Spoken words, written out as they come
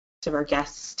of our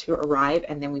guests to arrive,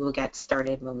 and then we will get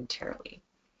started momentarily.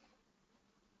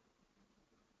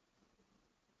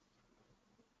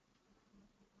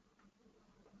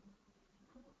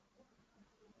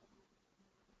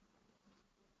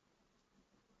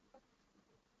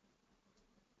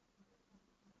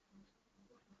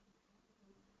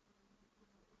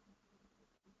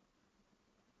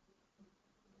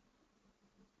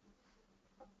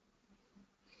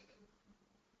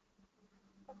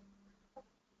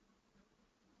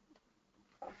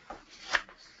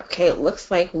 Okay, it looks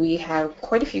like we have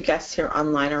quite a few guests here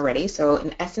online already, so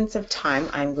in essence of time,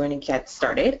 I'm going to get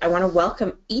started. I want to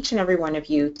welcome each and every one of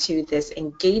you to this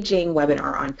engaging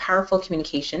webinar on powerful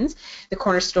communications, the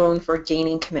cornerstone for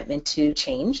gaining commitment to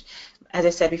change. As I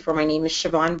said before, my name is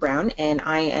Siobhan Brown, and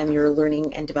I am your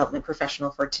learning and development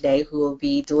professional for today who will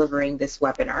be delivering this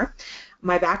webinar.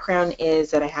 My background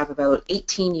is that I have about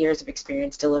 18 years of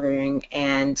experience delivering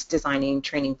and designing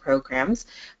training programs.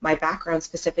 My background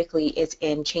specifically is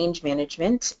in change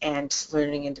management and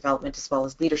learning and development as well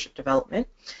as leadership development.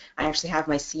 I actually have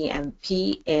my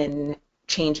CMP in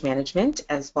change management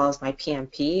as well as my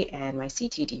PMP and my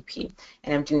CTDP,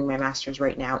 and I'm doing my master's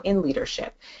right now in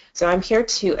leadership. So I'm here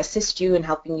to assist you in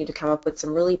helping you to come up with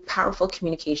some really powerful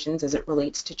communications as it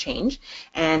relates to change,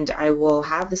 and I will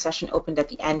have the session opened at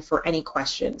the end for any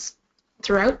questions.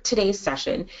 Throughout today's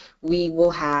session, we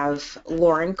will have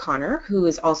Lauren Connor, who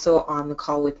is also on the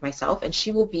call with myself, and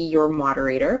she will be your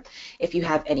moderator. If you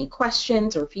have any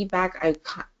questions or feedback, I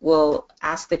will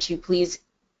ask that you please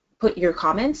put your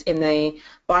comments in the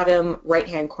bottom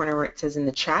right-hand corner where it says in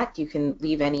the chat. You can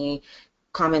leave any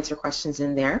comments or questions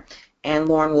in there, and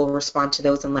Lauren will respond to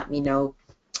those and let me know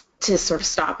to sort of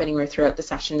stop anywhere throughout the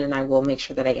session, and I will make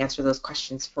sure that I answer those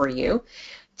questions for you.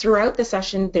 Throughout the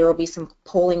session, there will be some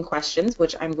polling questions,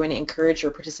 which I'm going to encourage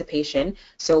your participation.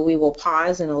 So we will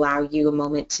pause and allow you a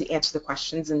moment to answer the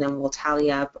questions, and then we'll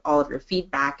tally up all of your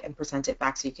feedback and present it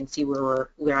back so you can see where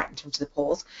we're at in terms of the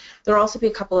polls. There will also be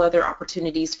a couple other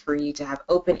opportunities for you to have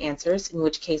open answers, in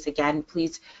which case, again,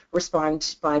 please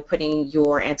respond by putting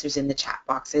your answers in the chat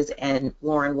boxes, and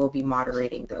Lauren will be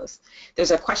moderating those.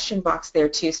 There's a question box there,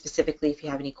 too, specifically if you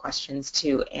have any questions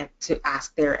to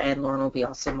ask there, and Lauren will be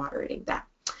also moderating that.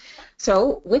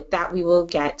 So with that, we will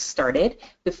get started.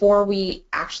 Before we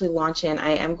actually launch in,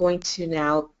 I am going to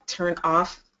now turn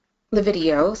off the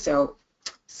video. So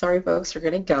sorry, folks, we're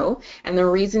going to go. And the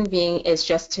reason being is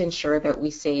just to ensure that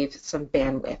we save some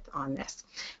bandwidth on this.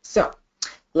 So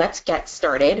let's get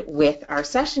started with our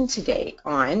session today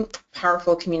on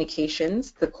powerful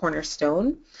communications, the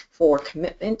cornerstone for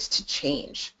commitment to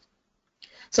change.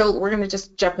 So we're going to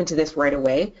just jump into this right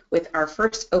away with our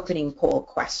first opening poll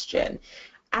question.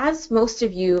 As most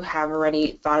of you have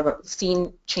already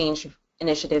seen change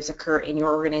initiatives occur in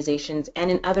your organizations and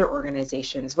in other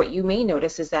organizations, what you may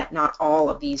notice is that not all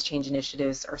of these change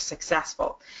initiatives are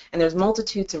successful, and there's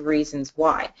multitudes of reasons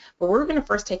why. But we're going to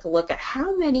first take a look at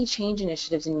how many change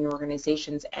initiatives in your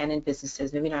organizations and in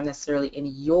businesses, maybe not necessarily in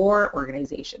your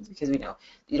organizations, because we know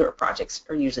your projects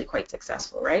are usually quite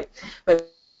successful, right?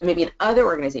 But maybe in other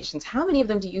organizations, how many of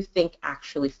them do you think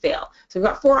actually fail? So we've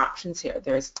got four options here.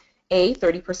 There's A,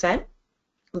 30%,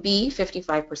 B,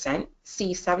 55%,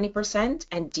 C, 70%,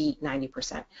 and D,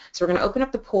 90%. So we're going to open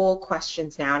up the poll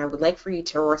questions now, and I would like for you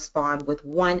to respond with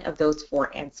one of those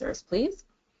four answers, please.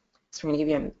 So we're going to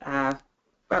give you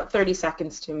about 30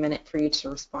 seconds to a minute for you to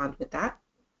respond with that.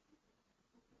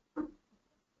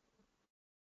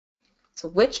 So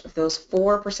which of those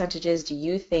four percentages do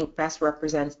you think best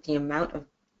represents the amount of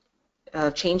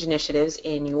change initiatives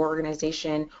in your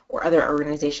organization or other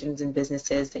organizations and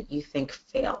businesses that you think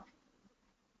fail?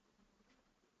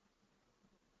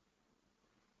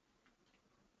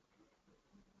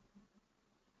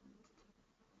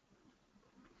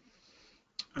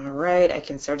 All right, I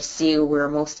can sort of see where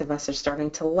most of us are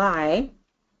starting to lie.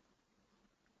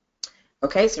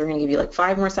 Okay, so we're going to give you like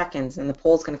 5 more seconds and the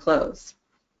poll's going to close.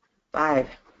 5,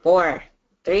 4,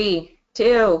 3,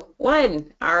 2,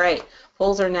 1. All right,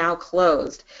 polls are now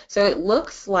closed. So it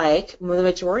looks like the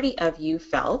majority of you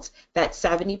felt that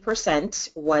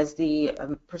 70% was the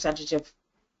percentage of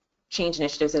change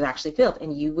initiatives that actually failed,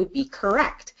 and you would be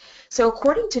correct. So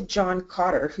according to John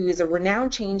Cotter, who is a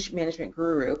renowned change management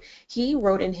guru, he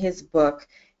wrote in his book,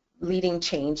 Leading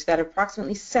Change, that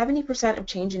approximately 70% of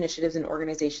change initiatives in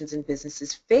organizations and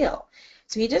businesses fail.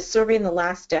 So he did a survey in the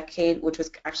last decade, which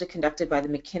was actually conducted by the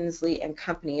McKinsey and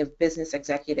Company of business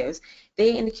executives.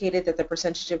 They indicated that the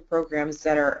percentage of programs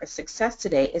that are a success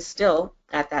today is still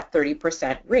at that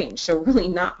 30% range. So really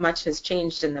not much has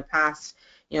changed in the past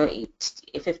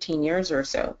 15 years or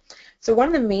so. So one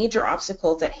of the major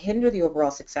obstacles that hinder the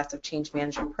overall success of change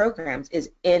management programs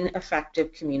is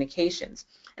ineffective communications.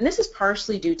 And this is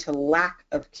partially due to lack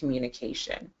of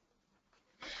communication.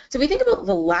 So if we think about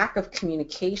the lack of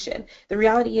communication, the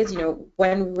reality is,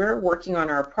 when we're working on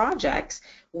our projects,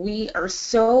 we are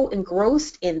so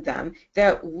engrossed in them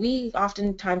that we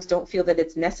oftentimes don't feel that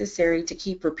it's necessary to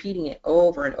keep repeating it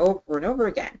over and over and over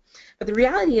again. But the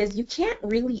reality is you can't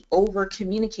really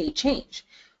over-communicate change.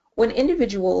 When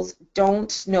individuals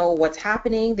don't know what's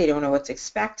happening, they don't know what's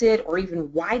expected, or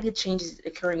even why the change is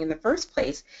occurring in the first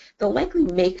place, they'll likely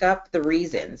make up the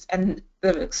reasons. And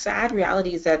the sad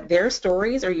reality is that their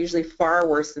stories are usually far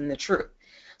worse than the truth.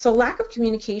 So lack of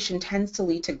communication tends to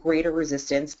lead to greater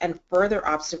resistance and further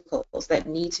obstacles that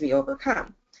need to be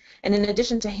overcome. And in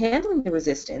addition to handling the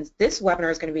resistance, this webinar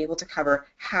is going to be able to cover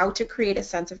how to create a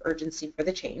sense of urgency for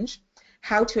the change,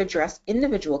 how to address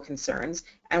individual concerns,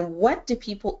 and what do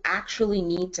people actually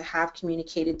need to have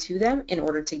communicated to them in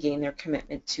order to gain their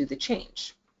commitment to the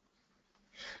change.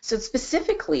 So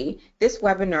specifically, this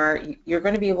webinar, you're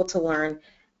going to be able to learn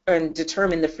and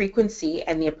determine the frequency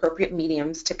and the appropriate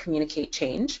mediums to communicate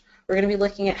change. We're going to be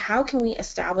looking at how can we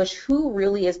establish who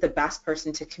really is the best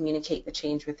person to communicate the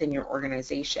change within your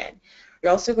organization.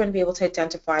 You're also going to be able to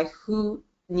identify who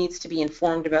needs to be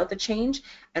informed about the change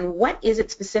and what is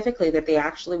it specifically that they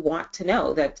actually want to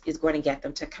know that is going to get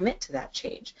them to commit to that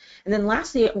change. And then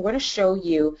lastly, I'm going to show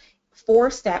you 4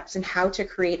 steps in how to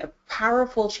create a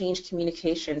powerful change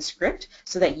communication script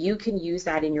so that you can use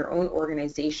that in your own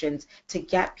organizations to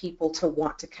get people to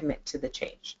want to commit to the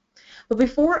change. But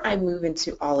before I move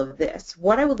into all of this,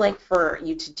 what I would like for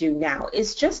you to do now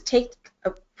is just take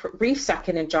a brief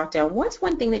second and jot down what's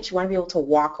one thing that you want to be able to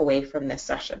walk away from this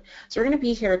session. So we're going to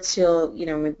be here till,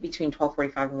 between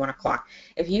 12:45 and 1 o'clock.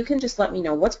 If you can just let me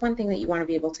know what's one thing that you want to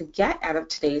be able to get out of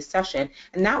today's session,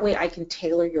 and that way I can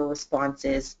tailor your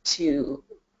responses to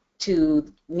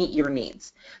meet your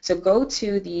needs. So go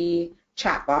to the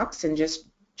chat box and just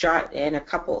jot in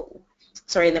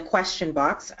in the question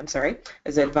box,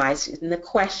 as advised, in the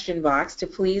question box to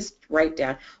please write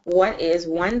down what is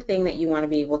one thing that you want to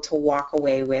be able to walk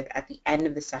away with at the end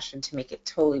of the session to make it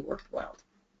totally worthwhile.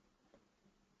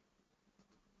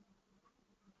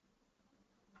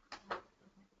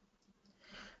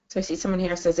 So I see someone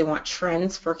here says they want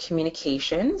trends for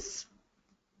communications,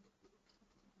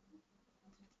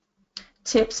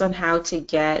 tips on how to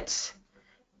get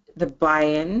the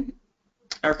buy-in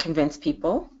or convince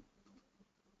people,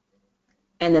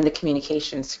 and then the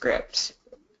communication script.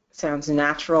 Sounds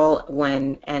natural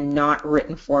and not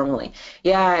written formally.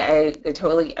 Yeah, I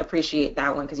totally appreciate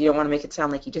that one because you don't want to make it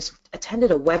sound like you just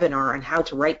attended a webinar on how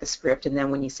to write the script and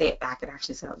then when you say it back it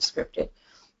actually sounds scripted.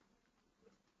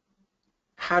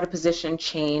 How to position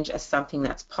change as something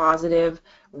that's positive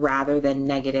rather than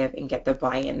negative and get the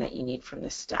buy-in that you need from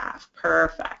the staff.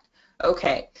 Perfect.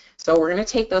 Okay, so we're going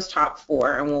to take those top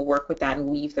 4 and we'll work with that and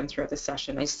weave them throughout the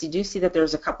session. I do see that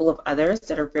there's a couple of others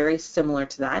that are very similar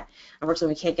to that.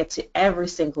 Unfortunately, we can't get to every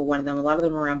single one of them. A lot of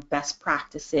them are around best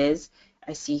practices.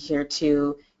 I see here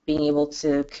too being able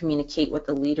to communicate what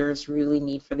the leaders really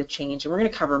need for the change, and we're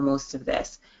going to cover most of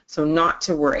this, so not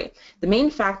to worry. The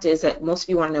main fact is that most of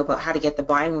you want to know about how to get the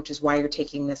buy-in, which is why you're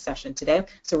taking this session today,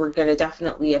 so we're going to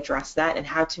definitely address that and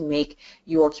how to make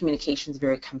your communications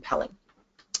very compelling.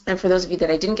 And for those of you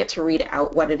that I didn't get to read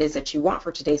out what it is that you want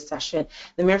for today's session,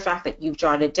 the mere fact that you've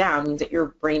jotted down means that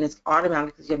your brain is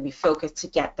automatically going to be focused to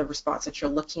get the response that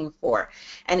you're looking for.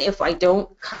 And if I don't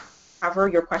cover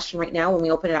your question right now, when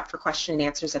we open it up for question and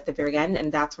answers at the very end,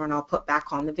 and that's when I'll put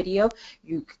back on the video,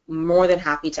 you're more than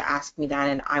happy to ask me that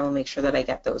and I will make sure that I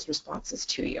get those responses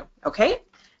to you. Okay?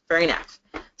 Fair enough.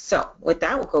 So with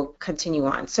that, we'll continue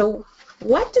on. So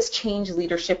what does change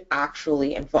leadership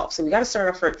actually involve? So we got to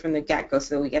start off right from the get-go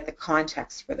so that we get the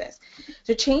context for this.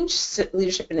 So change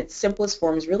leadership in its simplest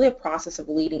form is really a process of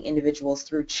leading individuals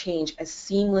through change as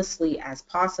seamlessly as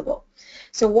possible.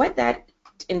 So what that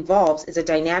involves is a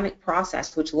dynamic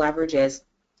process which leverages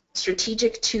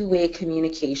strategic two-way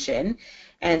communication.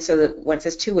 And so that when it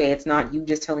says two-way, it's not you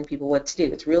just telling people what to do.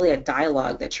 It's really a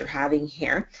dialogue that you're having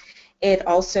here. It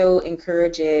also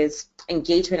encourages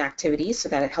engagement activities so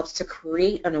that it helps to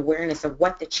create an awareness of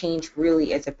what the change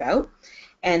really is about.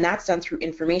 And that's done through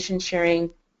information sharing,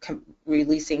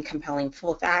 releasing compelling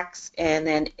full facts, and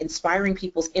then inspiring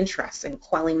people's interests and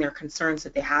quelling their concerns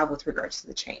that they have with regards to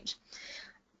the change.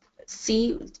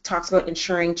 C talks about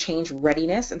ensuring change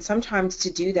readiness, and sometimes to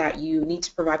do that you need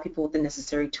to provide people with the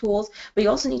necessary tools, but you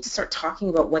also need to start talking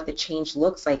about what the change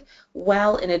looks like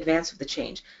well in advance of the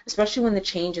change, especially when the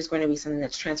change is going to be something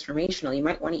that's transformational. You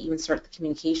might want to even start the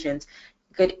communications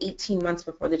good 18 months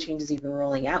before the change is even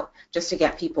rolling out, just to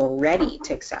get people ready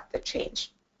to accept the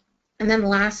change. And then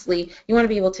lastly, you want to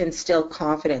be able to instill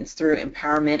confidence through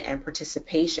empowerment and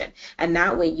participation, and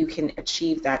that way you can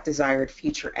achieve that desired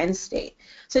future end state.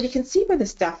 So you can see by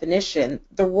this definition,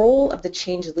 the role of the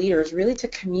change leader is really to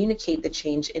communicate the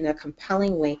change in a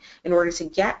compelling way in order to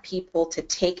get people to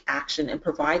take action and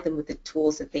provide them with the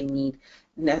tools that they need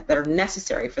that are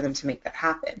necessary for them to make that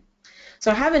happen. So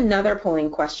I have another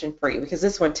polling question for you, because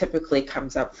this one typically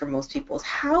comes up for most people, is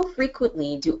how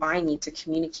frequently do I need to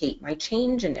communicate my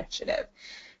change initiative?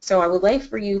 So I would like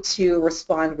for you to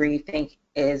respond where you think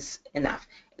is enough.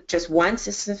 Just once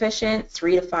is sufficient,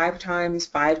 3 to 5 times,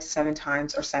 5 to 7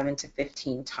 times, or 7 to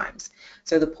 15 times.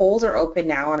 So the polls are open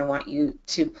now, and I want you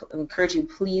to encourage you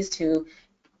please to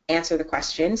answer the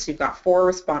question. So you've got 4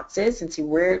 responses, and see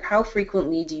how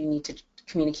frequently do you need to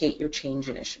communicate your change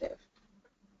initiative.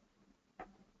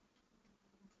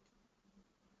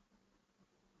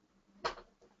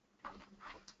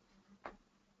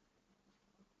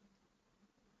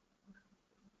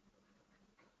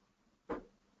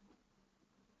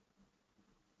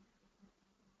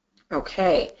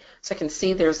 Okay, so I can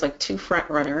see there's like 2 front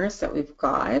runners that we've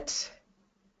got.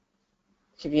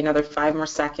 Give you another 5 more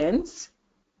seconds.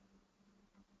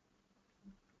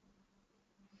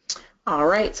 All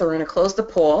right, so we're going to close the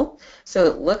poll. So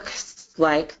it looks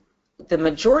like the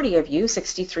majority of you,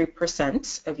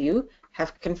 63% of you,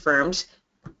 have confirmed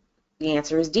the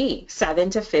answer is D, 7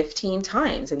 to 15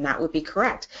 times, and that would be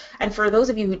correct. And for those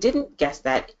of you who didn't guess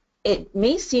that, it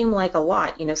may seem like a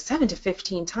lot, 7 to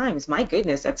 15 times. My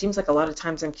goodness, that seems like a lot of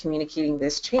times I'm communicating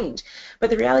this change. But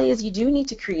the reality is you do need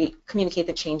to communicate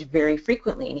the change very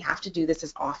frequently, and you have to do this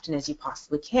as often as you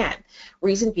possibly can.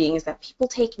 Reason being is that people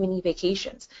take mini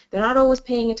vacations. They're not always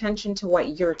paying attention to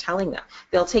what you're telling them.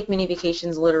 They'll take mini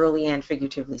vacations literally and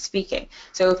figuratively speaking.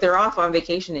 So if they're off on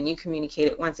vacation and you communicate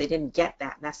it once, they didn't get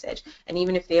that message. And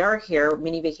even if they are here,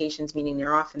 mini vacations meaning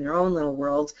they're off in their own little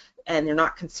worlds, and they're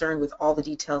not concerned with all the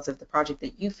details of the project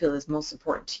that you feel is most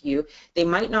important to you, they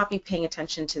might not be paying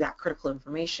attention to that critical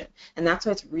information. And that's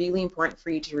why it's really important for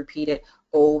you to repeat it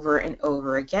over and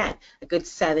over again. A good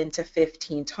 7 to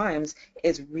 15 times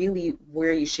is really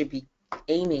where you should be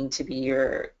aiming to be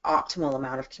your optimal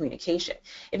amount of communication.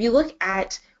 If you look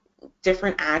at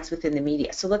different ads within the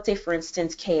media, so let's say for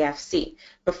instance KFC,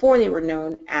 before they were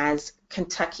known as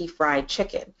Kentucky Fried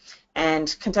Chicken.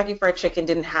 And Kentucky Fried Chicken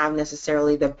didn't have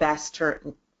necessarily the best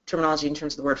terminology in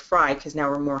terms of the word fried, because now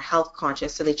we're more health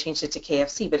conscious, so they changed it to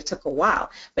KFC, but it took a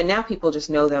while. But now people just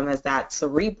know them as that's a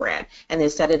rebrand, and they've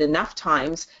said it enough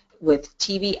times with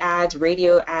TV ads,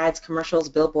 radio ads, commercials,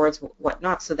 billboards,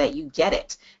 whatnot, so that you get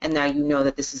it, and now you know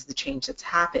that this is the change that's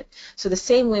happened. So the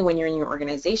same way when you're in your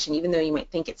organization, even though you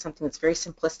might think it's something that's very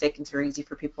simplistic and it's very easy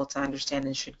for people to understand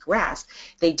and should grasp,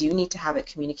 they do need to have it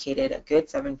communicated a good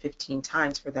 7-15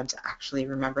 times for them to actually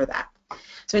remember that.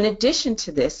 So in addition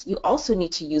to this, you also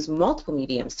need to use multiple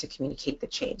mediums to communicate the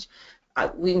change.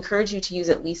 We encourage you to use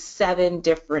at least 7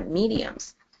 different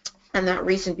mediums. And that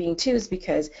reason being too is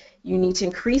because you need to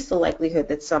increase the likelihood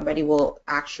that somebody will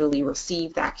actually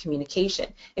receive that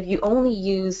communication. If you only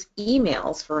use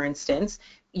emails, for instance,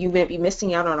 you may be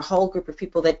missing out on a whole group of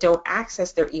people that don't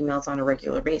access their emails on a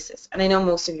regular basis. And I know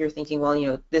most of you are thinking,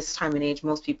 well, this time and age,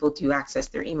 most people do access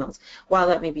their emails. While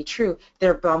that may be true,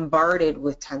 they're bombarded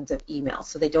with tons of emails,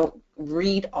 so they don't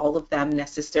read all of them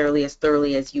necessarily as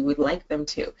thoroughly as you would like them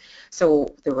to.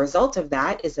 So the result of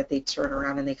that is that they turn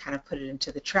around and they kind of put it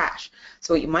into the trash.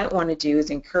 So what you might want to do is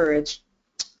encourage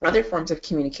other forms of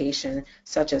communication,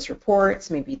 such as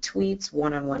reports, maybe tweets,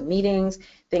 one-on-one meetings,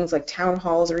 things like town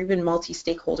halls, or even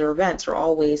multi-stakeholder events are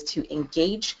all ways to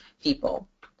engage people.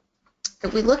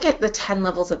 If we look at the 10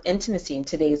 levels of intimacy in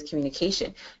today's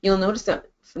communication, you'll notice that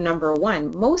number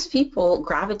 1, most people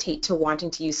gravitate to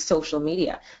wanting to use social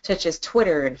media, such as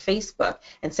Twitter and Facebook,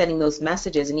 and sending those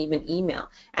messages and even email.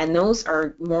 And those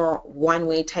are more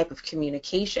one-way type of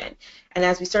communication. And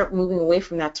as we start moving away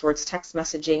from that towards text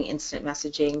messaging, instant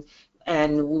messaging,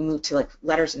 and we move to like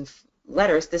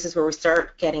letters, this is where we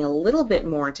start getting a little bit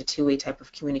more into two-way type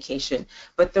of communication.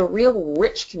 But the real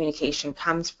rich communication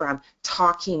comes from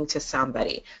talking to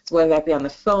somebody. So whether that be on the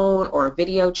phone or a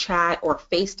video chat or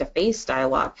face-to-face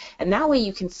dialogue. And that way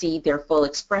you can see their full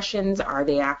expressions. Are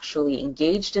they actually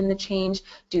engaged in the change?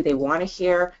 Do they want to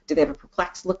hear? Do they have a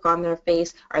perplexed look on their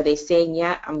face? Are they saying,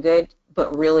 yeah, I'm good,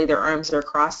 but really their arms are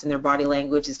crossed and their body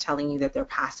language is telling you that they're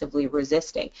passively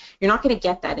resisting? You're not going to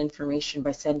get that information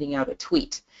by sending out a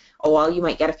tweet. While you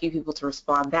might get a few people to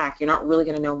respond back, you're not really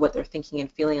going to know what they're thinking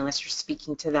and feeling unless you're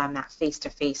speaking to them, that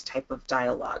face-to-face type of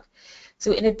dialogue.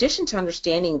 So in addition to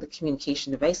understanding the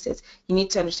communication devices, you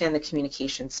need to understand the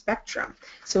communication spectrum.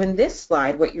 So in this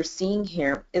slide, what you're seeing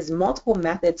here is multiple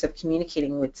methods of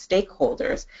communicating with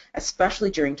stakeholders,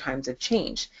 especially during times of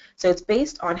change. So it's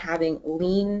based on having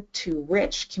lean to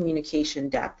rich communication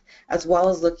depth, as well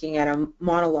as looking at a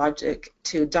monologic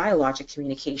to dialogic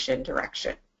communication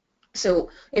direction. So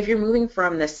if you're moving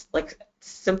from this like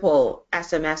simple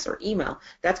SMS or email,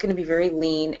 that's going to be very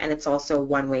lean, and it's also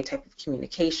one-way type of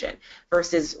communication,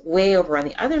 versus way over on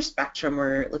the other spectrum,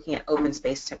 we're looking at open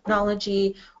space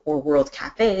technology or world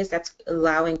cafes. That's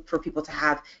allowing for people to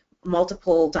have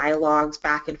multiple dialogues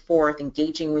back and forth,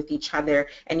 engaging with each other,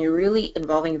 and you're really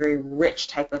involving a very rich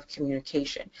type of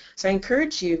communication. So I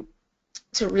encourage you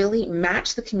to really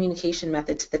match the communication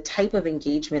method to the type of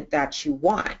engagement that you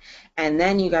want. And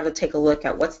then you got to take a look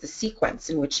at what's the sequence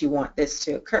in which you want this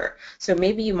to occur. So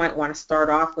maybe you might want to start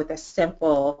off with a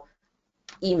simple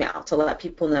email to let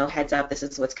people know, heads up, this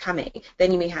is what's coming.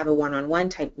 Then you may have a one-on-one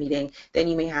type meeting. Then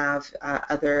you may have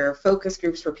other focus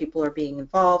groups where people are being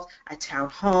involved, a town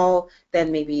hall,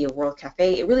 then maybe a World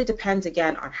Cafe. It really depends,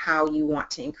 again, on how you want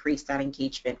to increase that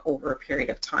engagement over a period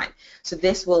of time. So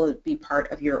this will be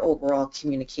part of your overall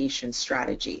communication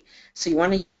strategy. So you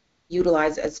want to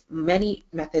utilize as many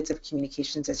methods of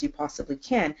communications as you possibly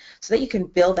can so that you can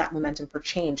build that momentum for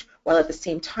change, while at the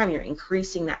same time you're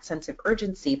increasing that sense of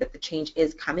urgency that the change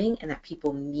is coming and that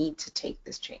people need to take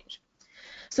this change.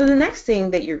 So the next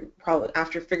thing that you're probably,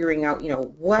 after figuring out,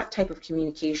 what type of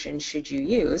communication should you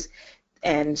use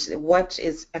and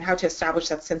how to establish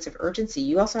that sense of urgency,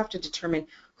 you also have to determine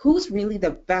who's really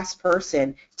the best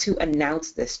person to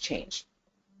announce this change.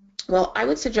 Well, I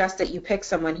would suggest that you pick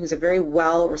someone who's a very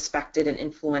well-respected and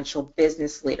influential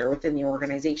business leader within the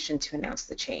organization to announce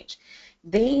the change.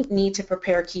 They need to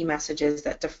prepare key messages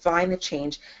that define the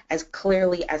change as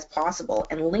clearly as possible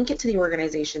and link it to the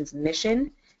organization's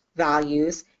mission,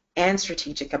 values, and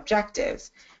strategic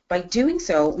objectives. By doing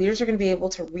so, leaders are going to be able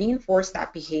to reinforce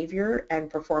that behavior and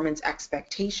performance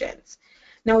expectations.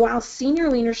 Now, while senior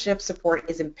leadership support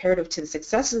is imperative to the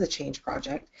success of the change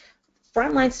project,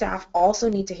 frontline staff also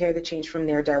need to hear the change from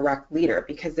their direct leader,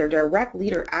 because their direct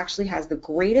leader actually has the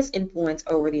greatest influence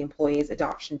over the employee's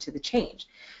adoption to the change.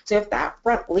 So if that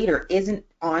front leader isn't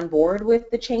on board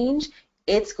with the change,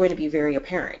 it's going to be very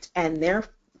apparent, and their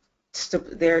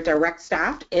direct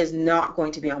staff is not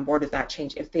going to be on board with that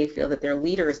change if they feel that their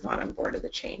leader is not on board with the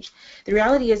change. The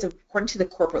reality is, according to the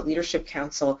Corporate Leadership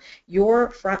Council,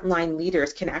 your frontline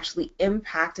leaders can actually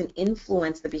impact and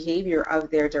influence the behavior of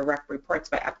their direct reports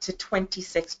by up to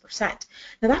 26%.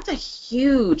 Now that's a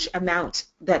huge amount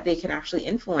that they can actually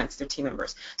influence their team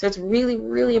members. So it's really,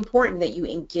 really important that you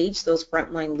engage those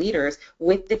frontline leaders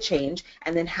with the change,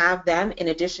 and then have them, in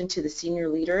addition to the senior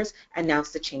leaders,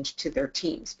 announce the change to their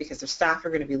teams, because their staff are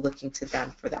going to be looking to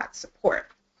them for that support.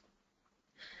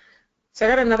 So I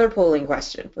got another polling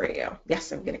question for you.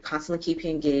 Yes, I'm going to constantly keep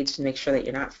you engaged and make sure that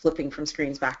you're not flipping from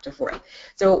screens back to forth.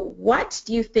 So what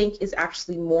do you think is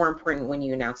actually more important when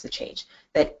you announce the change?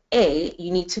 That A,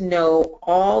 you need to know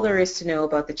all there is to know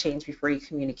about the change before you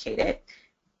communicate it.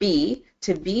 B,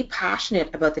 to be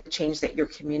passionate about the change that you're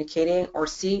communicating. Or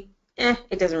C,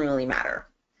 it doesn't really matter.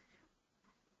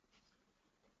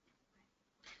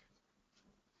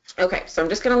 Okay, so I'm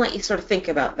just going to let you sort of think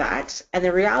about that. And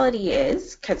the reality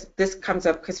is, because this comes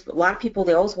up, because a lot of people,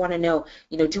 they always want to know,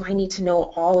 do I need to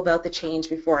know all about the change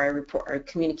before I report or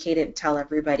communicate it and tell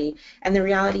everybody? And the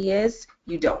reality is,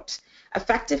 you don't.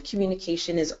 Effective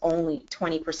communication is only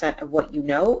 20% of what you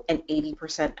know and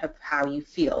 80% of how you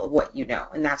feel what you know,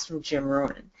 and that's from Jim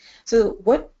Rohn. So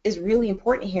what is really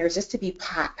important here is just to be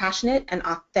passionate and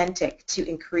authentic to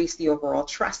increase the overall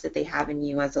trust that they have in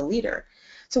you as a leader.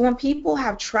 So when people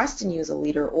have trust in you as a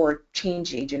leader or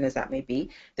change agent, as that may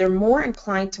be, they're more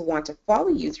inclined to want to follow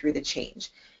you through the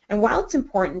change. And while it's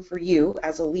important for you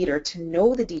as a leader to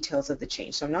know the details of the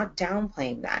change, so I'm not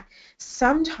downplaying that,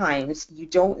 sometimes you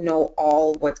don't know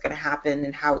all what's going to happen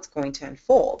and how it's going to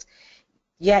unfold.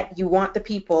 Yet you want the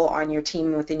people on your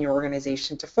team within your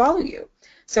organization to follow you.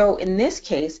 So in this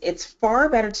case, it's far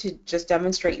better to just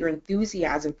demonstrate your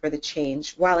enthusiasm for the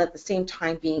change, while at the same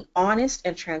time being honest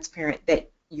and transparent that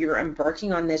you're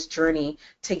embarking on this journey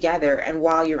together, and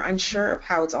while you're unsure of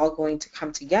how it's all going to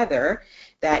come together,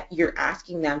 that you're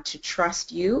asking them to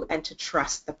trust you and to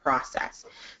trust the process.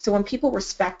 So when people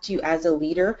respect you as a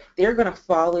leader, they're going to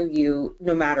follow you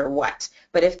no matter what.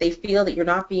 But if they feel that you're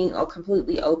not being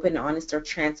completely open, honest, or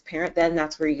transparent, then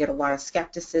that's where you get a lot of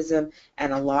skepticism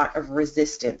and a lot of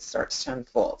resistance starts to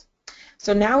unfold.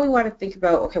 So now we want to think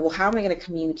about, okay, well, how am I going to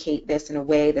communicate this in a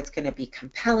way that's going to be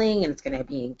compelling and it's going to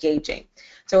be engaging?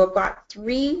 So I've got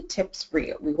 3 tips for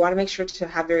you. We want to make sure to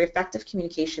have very effective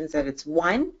communications that it's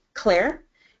 1, clear,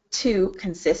 2,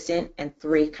 consistent, and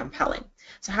 3, compelling.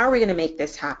 So how are we going to make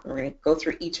this happen? We're going to go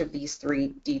through each of these 3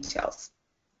 details.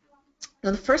 Now,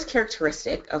 the first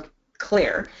characteristic of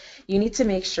clear, you need to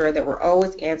make sure that we're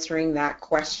always answering that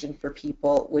question for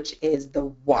people, which is the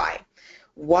why.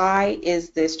 Why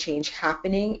is this change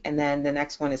happening? And then the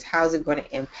next one is, how is it going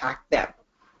to impact them?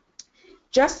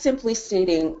 Just simply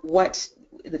stating what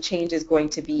the change is going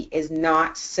to be is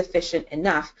not sufficient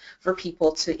enough for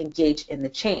people to engage in the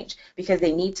change, because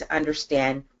they need to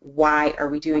understand, why are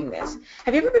we doing this?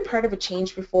 Have you ever been part of a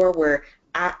change before where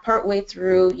partway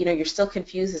through, you're still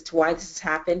confused as to why this has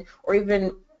happened, or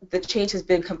even the change has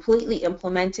been completely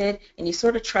implemented and you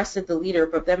sort of trusted the leader,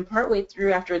 but then partway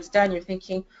through after it's done, you're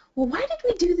thinking, well, why did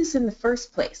we do this in the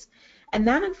first place? And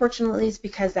that, unfortunately, is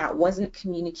because that wasn't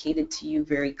communicated to you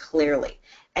very clearly.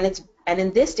 And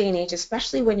in this day and age,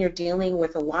 especially when you're dealing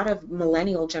with a lot of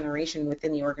millennial generation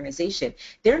within the organization,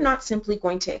 they're not simply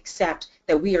going to accept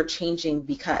that we are changing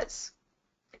because,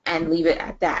 and leave it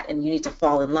at that, and you need to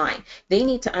fall in line. They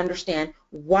need to understand,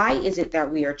 why is it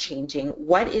that we are changing?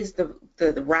 What is the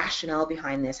rationale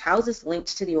behind this? How is this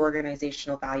linked to the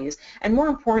organizational values? And more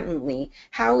importantly,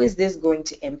 how is this going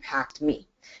to impact me?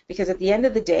 Because at the end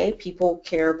of the day, people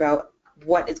care about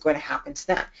what is going to happen to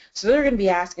them. So they're going to be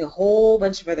asking a whole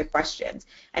bunch of other questions.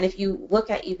 And if you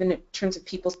look at even in terms of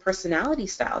people's personality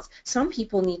styles, some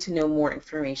people need to know more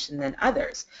information than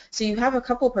others. So you have a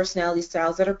couple personality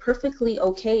styles that are perfectly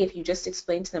okay if you just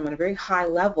explain to them on a very high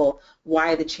level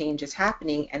why the change is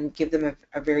happening and give them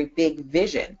a very big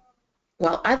vision.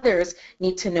 While others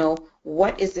need to know,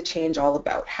 what is the change all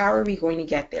about? How are we going to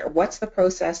get there? What's the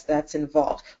process that's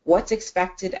involved? What's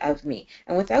expected of me?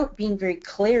 And without being very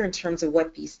clear in terms of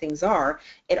what these things are,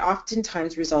 it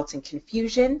oftentimes results in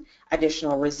confusion,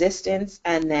 additional resistance,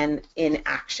 and then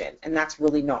inaction. And that's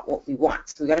really not what we want.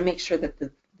 So we've got to make sure that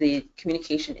the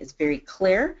communication is very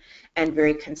clear and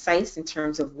very concise in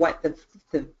terms of what the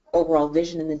overall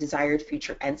vision and the desired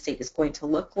future end state is going to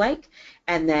look like,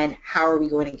 and then how are we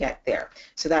going to get there.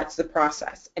 So that's the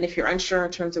process. And if you're unsure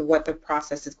in terms of what the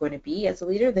process is going to be as a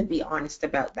leader, then be honest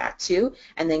about that too,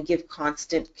 and then give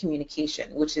constant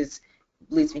communication, which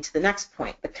leads me to the next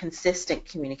point, the consistent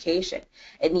communication.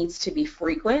 It needs to be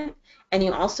frequent, and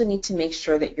you also need to make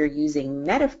sure that you're using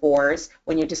metaphors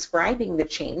when you're describing the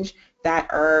change that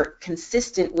are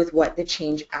consistent with what the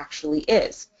change actually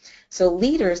is. So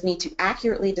leaders need to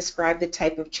accurately describe the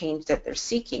type of change that they're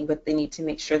seeking, but they need to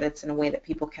make sure that's in a way that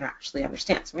people can actually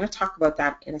understand. So I'm going to talk about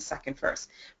that in a second first.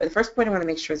 But the first point I want to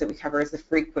make sure that we cover is the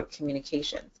frequent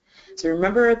communications. So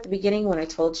remember at the beginning when I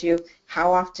told you,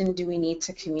 how often do we need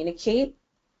to communicate?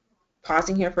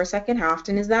 Pausing here for a second, how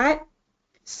often is that?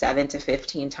 7 to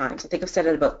 15 times. I think I've said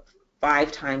it about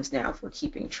 5 times now if we're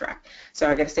keeping track. So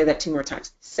I got to say that 2 more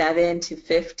times. 7 to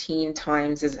 15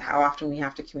 times is how often we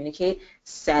have to communicate,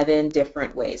 7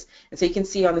 different ways. And so you can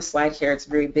see on the slide here, it's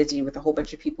very busy with a whole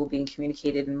bunch of people being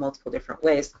communicated in multiple different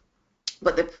ways.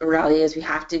 But the reality is we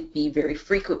have to be very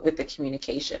frequent with the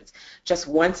communications. Just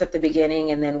once at the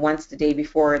beginning and then once the day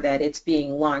before that it's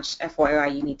being launched,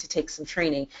 FYI, you need to take some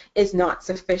training, is not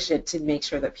sufficient to make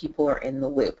sure that people are in the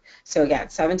loop. So again,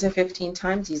 7 to 15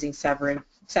 times using 7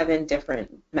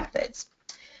 different methods.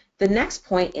 The next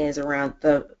point is around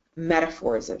the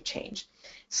metaphors of change.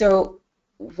 So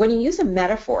when you use a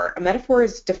metaphor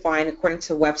is defined according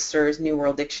to Webster's New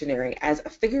World Dictionary as a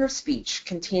figure of speech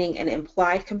containing an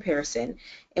implied comparison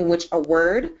in which a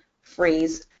word,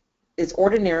 phrase is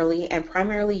ordinarily and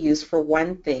primarily used for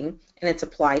one thing and it's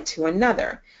applied to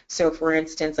another. So for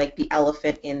instance, like the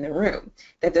elephant in the room.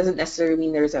 That doesn't necessarily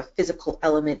mean there's a physical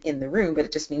element in the room, but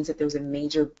it just means that there's a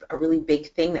really big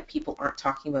thing that people aren't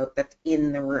talking about that's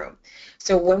in the room.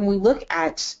 So when we look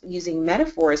at using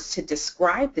metaphors to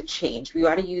describe the change, we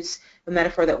ought to use a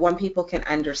metaphor that one, people can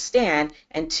understand,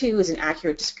 and 2, is an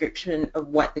accurate description of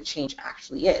what the change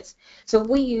actually is. So if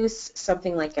we use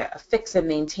something like a fix and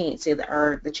maintain, say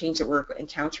that the change that we're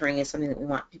encountering is something that we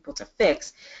want people to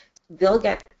fix, they'll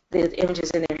get the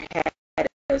images in their head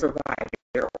as a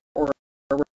provider or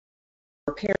a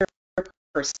repair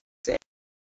person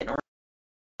or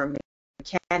a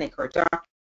mechanic or a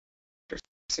doctor.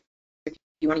 So if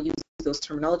you want to use those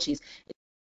terminologies,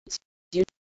 it's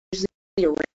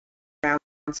usually around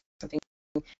something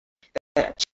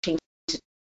that changes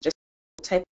just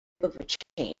type of a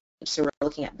change. So we're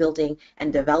looking at building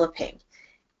and developing.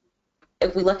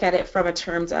 If we look at it from a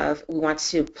terms of we want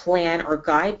to plan or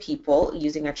guide people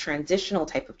using a transitional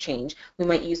type of change, we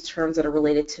might use terms that are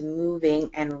related to moving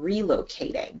and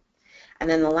relocating. And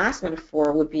then the last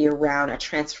metaphor would be around a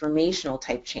transformational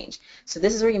type change. So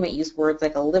this is where you might use words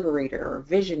like a liberator or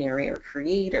visionary or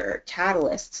creator,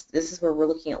 catalysts. This is where we're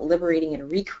looking at liberating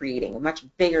and recreating, a much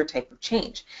bigger type of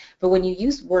change. But when you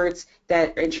use words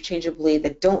that are interchangeably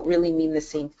that don't really mean the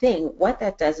same thing, what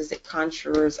that does is it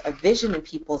conjures a vision in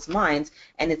people's minds,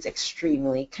 and it's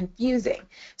extremely confusing.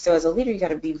 So as a leader, you got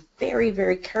to be very,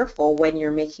 very careful when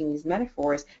you're making these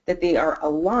metaphors that they are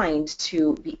aligned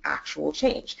to the actual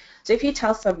change. So if you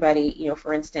tell somebody,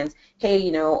 for instance, hey,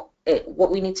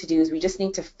 what we need to do is we just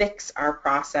need to fix our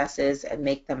processes and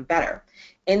make them better.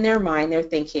 In their mind, they're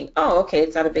thinking, oh, okay,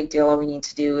 it's not a big deal. All we need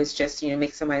to do is just,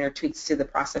 make some minor tweaks to the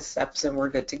process steps and we're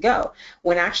good to go.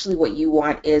 When actually what you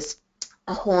want is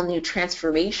a whole new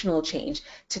transformational change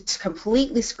to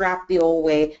completely scrap the old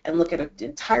way and look at an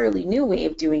entirely new way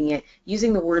of doing it.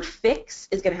 Using the word fix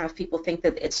is going to have people think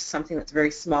that it's something that's very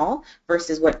small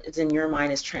versus what is in your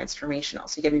mind is transformational.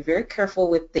 So you got to be very careful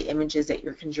with the images that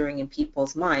you're conjuring in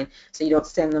people's mind so you don't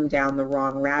send them down the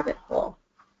wrong rabbit hole.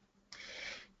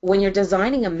 When you're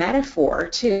designing a metaphor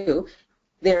too,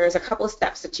 there's a couple of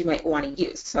steps that you might want to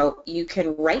use. So you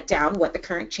can write down what the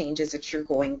current change is that you're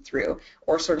going through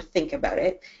or sort of think about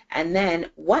it. And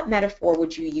then what metaphor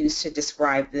would you use to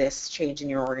describe this change in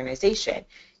your organization?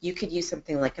 You could use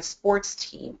something like a sports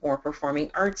team or performing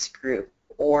arts group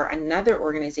or another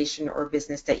organization or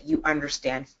business that you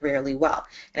understand fairly well.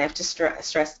 And I have to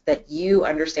stress that you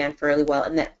understand fairly well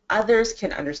and that others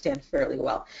can understand fairly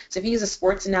well. So if you use a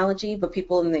sports analogy, but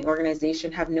people in the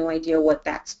organization have no idea what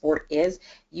that sport is,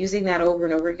 using that over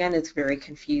and over again is very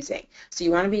confusing. So you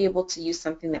want to be able to use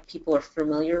something that people are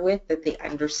familiar with, that they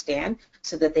understand,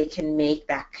 so that they can make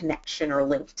that connection or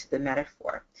link to the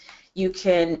metaphor. You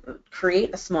can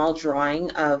create a small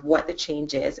drawing of what the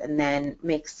change is and then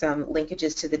make some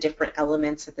linkages to the different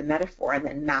elements of the metaphor and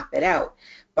then map it out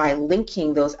by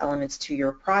linking those elements to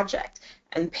your project.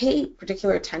 And pay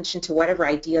particular attention to whatever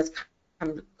ideas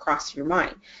come across your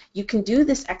mind. You can do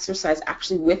this exercise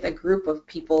actually with a group of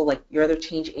people like your other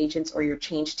change agents or your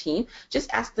change team.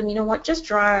 Just ask them, just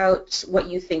draw out what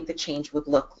you think the change would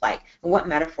look like and what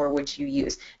metaphor would you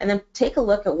use. And then take a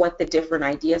look at what the different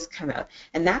ideas come out.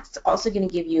 And that's also going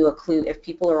to give you a clue if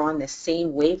people are on the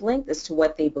same wavelength as to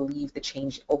what they believe the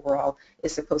change overall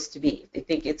is supposed to be. If they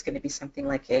think it's going to be something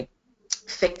like a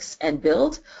fix and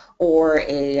build, or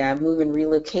a move and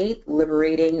relocate,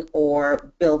 liberating,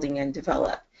 or building and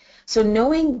develop. So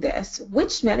knowing this,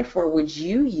 which metaphor would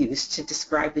you use to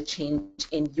describe the change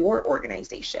in your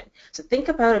organization? So think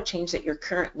about a change that you're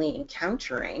currently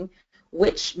encountering.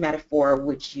 Which metaphor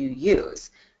would you use?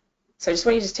 So I just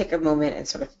want you to take a moment and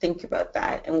sort of think about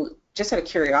that. And just out of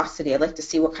curiosity, I'd like to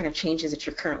see what kind of changes that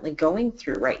you're currently going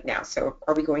through right now. So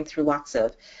are we going through lots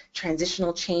of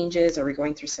transitional changes? Are we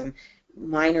going through some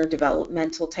minor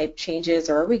developmental type changes,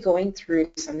 or are we going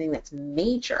through something that's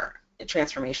major, a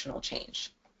transformational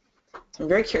change? So I'm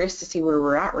very curious to see where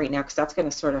we're at right now, because that's going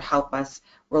to sort of help us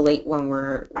relate when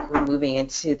we're moving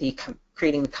into the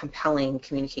creating the compelling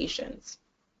communications.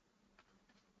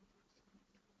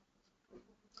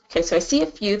 Okay, so I see a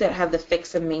few that have the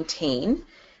fix and maintain,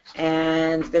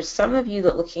 and there's some of you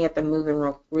that are looking at the move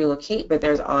and relocate, but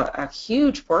there's a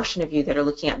huge portion of you that are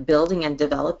looking at building and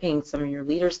developing, some of your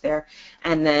leaders there,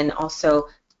 and then also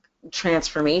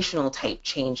transformational type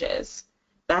changes.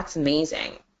 That's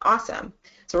amazing. Awesome.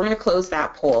 So we're going to close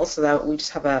that poll so that we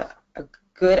just have a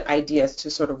good idea as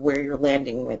to sort of where you're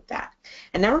landing with that.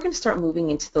 And now we're going to start moving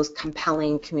into those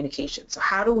compelling communications. So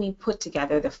how do we put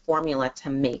together the formula to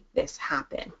make this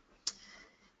happen?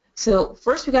 So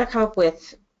first we've got to come up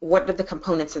with what are the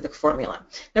components of the formula.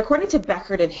 Now, according to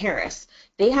Beckert and Harris,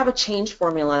 they have a change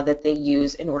formula that they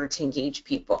use in order to engage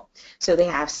people. So they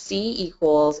have C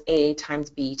equals A times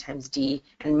B times D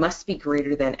and must be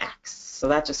greater than X. So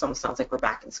that just almost sounds like we're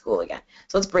back in school again.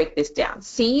 So let's break this down.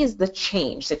 C is the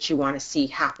change that you want to see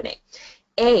happening.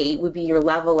 A would be your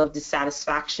level of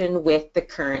dissatisfaction with the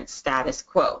current status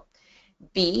quo.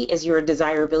 B is your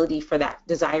desirability for that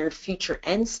desired future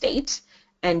end state.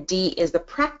 And D is the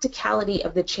practicality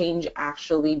of the change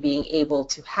actually being able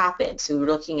to happen. So we're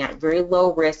looking at very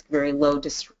low risk, very low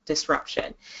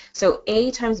disruption. So A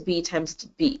times B times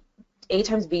B. A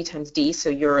times B times D, so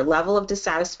your level of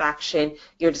dissatisfaction,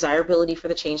 your desirability for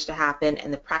the change to happen,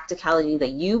 and the practicality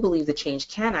that you believe the change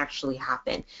can actually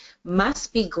happen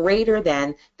must be greater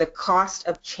than the cost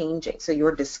of changing, so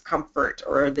your discomfort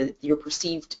or your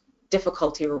perceived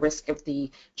difficulty or risk of the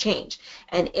change.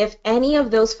 And if any of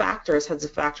those factors has a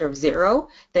factor of 0,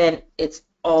 then it's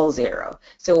all zero.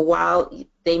 So while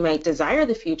they might desire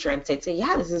the future and say,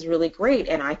 yeah, this is really great,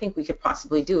 and I think we could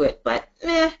possibly do it, but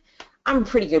I'm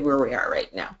pretty good where we are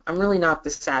right now. I'm really not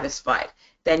dissatisfied.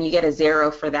 Then you get a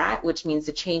 0 for that, which means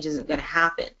the change isn't going to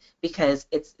happen because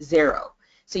it's 0.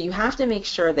 So you have to make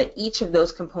sure that each of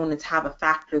those components have a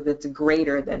factor that's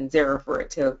greater than 0 for it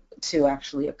to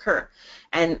actually occur.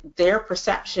 And their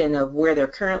perception of where they're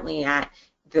currently at,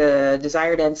 the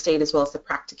desired end state, as well as the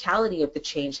practicality of the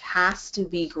change, has to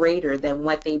be greater than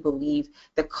what they believe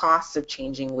the cost of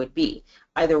changing would be.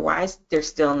 Otherwise, they're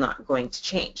still not going to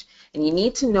change. And you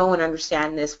need to know and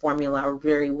understand this formula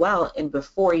very well, and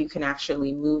before you can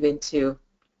actually move into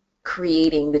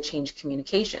creating the change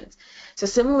communications. So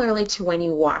similarly to when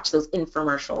you watch those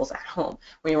infomercials at home,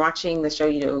 when you're watching the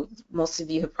show, most of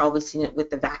you have probably seen it with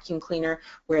the vacuum cleaner,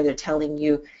 where they're telling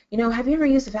you, have you ever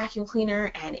used a vacuum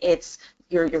cleaner and it's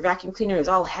your vacuum cleaner is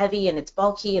all heavy and it's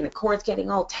bulky and the cord's getting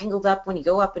all tangled up when you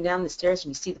go up and down the stairs, and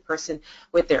you see the person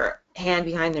with their hand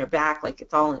behind their back like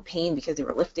it's all in pain because they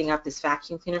were lifting up this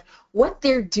vacuum cleaner. What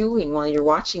they're doing while you're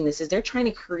watching this is they're trying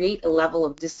to create a level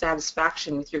of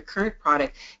dissatisfaction with your current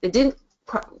product that didn't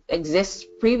exist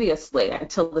previously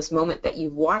until this moment that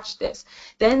you've watched this.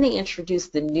 Then they introduce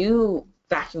the new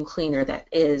vacuum cleaner that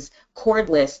is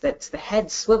cordless, that's the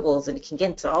head swivels and it can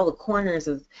get into all the corners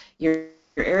of your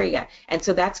area, and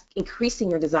so that's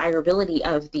increasing your desirability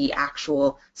of the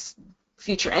actual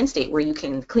future end state where you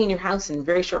can clean your house in a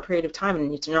very short period of time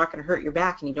and you're not going to hurt your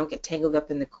back and you don't get tangled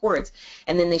up in the cords.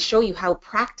 And then they show you how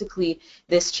practically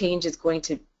this change is going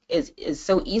to is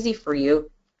so easy for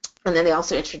you. And then they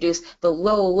also introduce the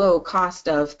low cost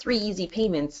of 3 easy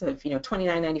payments of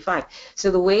 $29.95.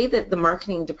 So the way that the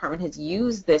marketing department has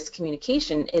used this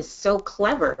communication is so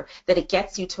clever that it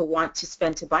gets you to want to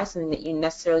spend to buy something that you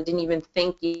necessarily didn't even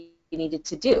think you needed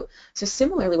to do. So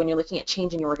similarly, when you're looking at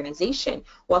change in your organization,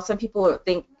 while some people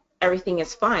think everything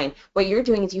is fine, what you're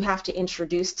doing is you have to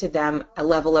introduce to them a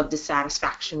level of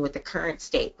dissatisfaction with the current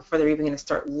state before they're even going to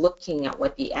start looking at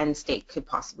what the end state could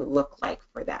possibly look like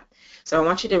for them. So I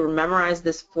want you to memorize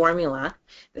this formula.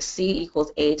 The C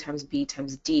equals A times B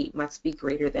times D must be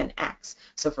greater than X.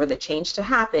 So for the change to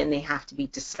happen, they have to be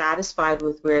dissatisfied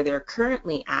with where they're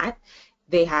currently at.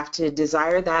 They have to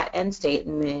desire that end state,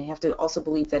 and they have to also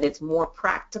believe that it's more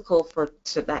practical for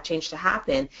that change to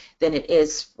happen than it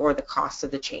is for the cost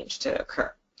of the change to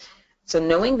occur. So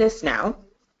knowing this now,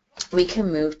 we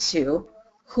can move to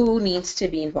who needs to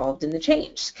be involved in the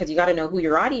change, because you got to know who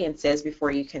your audience is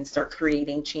before you can start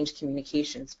creating change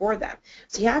communications for them.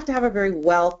 So you have to have a very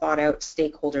well thought out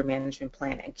stakeholder management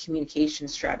plan and communication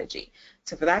strategy.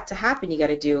 So for that to happen, you got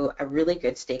to do a really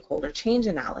good stakeholder change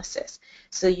analysis.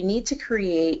 So you need to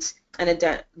create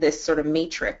this sort of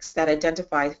matrix that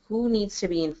identifies who needs to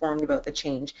be informed about the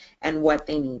change and what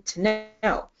they need to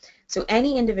know. So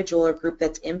any individual or group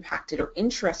that's impacted or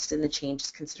interested in the change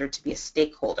is considered to be a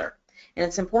stakeholder. And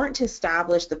it's important to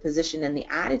establish the position and the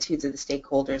attitudes of the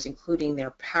stakeholders, including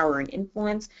their power and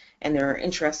influence and their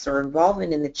interests or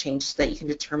involvement in the change, so that you can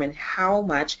determine how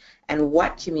much and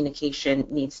what communication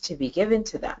needs to be given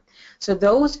to them. So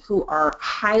those who are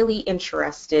highly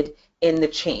interested in the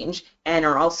change and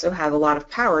are also have a lot of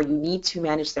power, you need to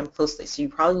manage them closely. So you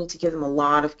probably need to give them a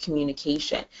lot of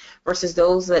communication, versus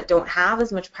those that don't have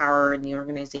as much power in the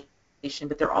organization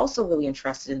but they're also really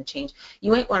interested in the change.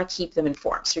 You might want to keep them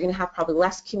informed. So you're going to have probably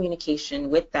less communication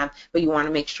with them, but you want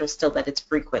to make sure still that it's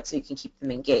frequent so you can keep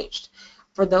them engaged.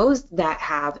 For those that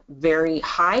have very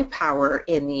high power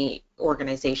in the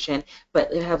organization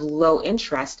but have low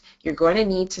interest, you're going to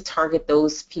need to target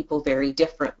those people very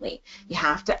differently. You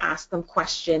have to ask them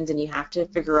questions and you have to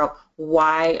figure out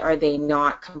why are they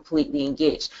not completely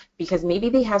engaged, because maybe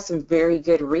they have some very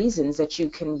good reasons that you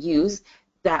can use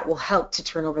that will help to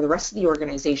turn over the rest of the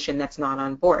organization that's not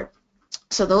on board.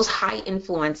 So those high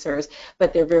influencers,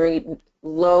 but they're very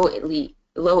low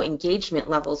engagement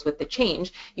levels with the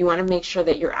change, you want to make sure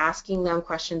that you're asking them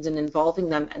questions and involving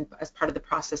them as part of the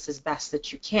process as best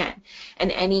that you can.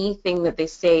 And anything that they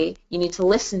say, you need to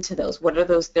listen to those. What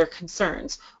are their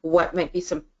concerns? What might be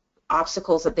some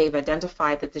obstacles that they've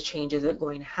identified that the change isn't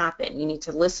going to happen? You need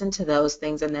to listen to those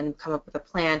things and then come up with a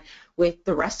plan with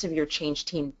the rest of your change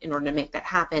team in order to make that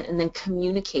happen, and then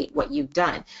communicate what you've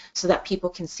done so that people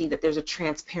can see that there's a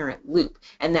transparent loop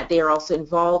and that they are also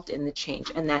involved in the change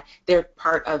and that they're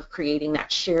part of creating that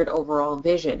shared overall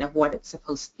vision of what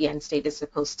the end state is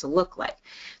supposed to look like.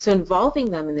 So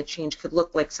involving them in the change could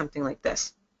look like something like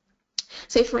this.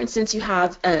 Say, for instance, you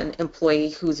have an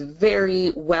employee who's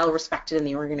very well respected in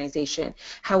the organization.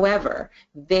 However,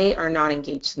 they are not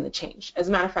engaged in the change. As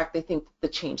a matter of fact, they think the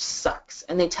change sucks,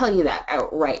 and they tell you that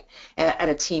outright at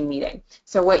a team meeting.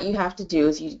 So what you have to do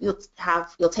is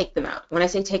you'll take them out. When I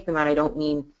say take them out, I don't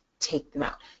mean take them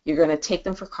out. You're going to take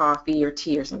them for coffee or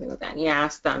tea or something like that, and you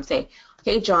ask them, say,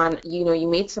 "Hey, John, you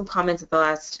made some comments at the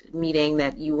last meeting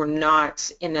that you were not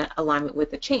in alignment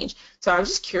with the change. So I was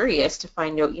just curious to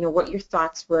find out, what your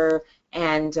thoughts were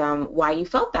and why you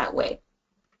felt that way."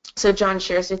 So John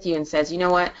shares with you and says, "You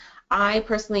know what? I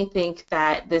personally think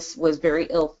that this was very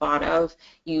ill thought of.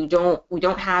 We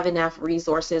don't have enough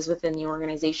resources within the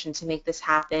organization to make this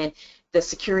happen. The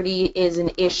security is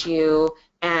an issue,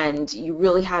 and you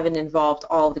really haven't involved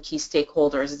all the key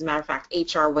stakeholders. As a matter of fact,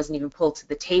 HR wasn't even pulled to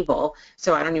the table,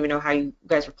 so I don't even know how you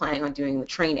guys were planning on doing the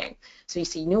training." So you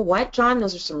say, "You know what, John,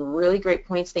 those are some really great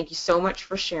points. Thank you so much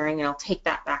for sharing, and I'll take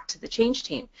that back to the change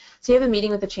team." So you have a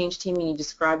meeting with the change team, and you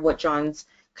describe what John's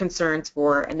concerns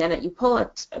were, and then you pull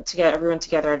everyone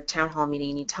together at a town hall meeting,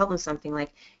 and you tell them something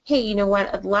like, "Hey, you know what,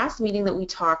 at the last meeting that we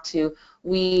talked to,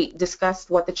 we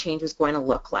discussed what the change was going to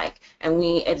look like, and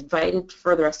we invited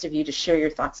for the rest of you to share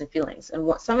your thoughts and feelings.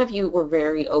 And some of you were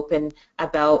very open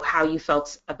about how you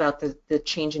felt about the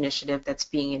change initiative that's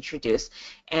being introduced,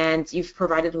 and you've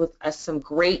provided with us some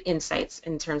great insights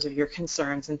in terms of your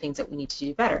concerns and things that we need to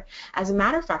do better. As a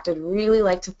matter of fact, I'd really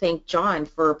like to thank John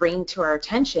for bringing to our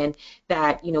attention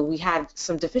that we had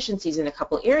some deficiencies in a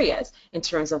couple areas in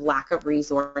terms of lack of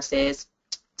resources,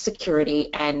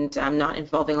 security, and not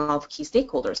involving all the key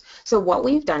stakeholders. So what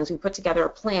we've done is we put together a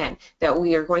plan that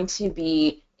we are going to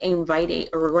be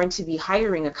we're going to be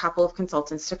hiring a couple of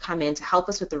consultants to come in to help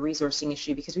us with the resourcing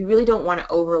issue, because we really don't want to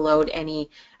overload any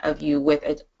of you with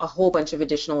a whole bunch of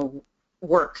additional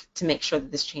work to make sure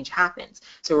that this change happens.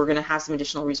 So we're going to have some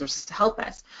additional resources to help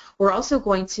us. We're also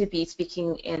going to be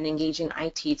speaking and engaging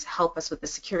IT to help us with the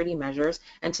security measures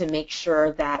and to make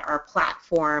sure that our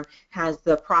platform has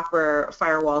the proper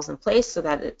firewalls in place so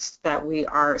that we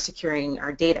are securing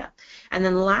our data. And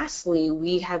then lastly,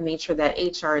 we have made sure that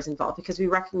HR is involved, because we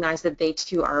recognize that they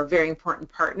too are a very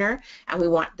important partner, and we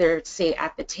want their say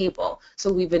at the table.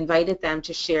 So we've invited them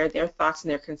to share their thoughts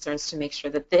and their concerns to make sure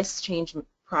that this change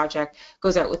project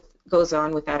goes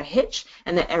on without a hitch,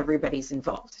 and that everybody's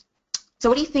involved. So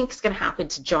what do you think is going to happen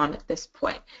to John at this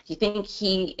point? Do you think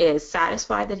he is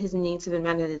satisfied that his needs have been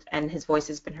met and his voice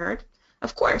has been heard?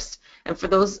 Of course. And for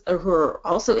those who are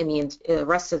also in the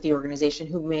rest of the organization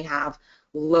who may have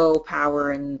low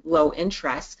power and low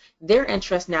interest, their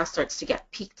interest now starts to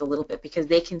get piqued a little bit, because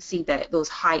they can see that those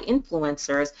high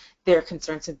influencers, their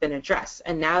concerns have been addressed,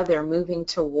 and now they're moving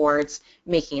towards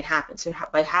making it happen. So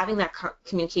by having that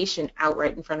communication out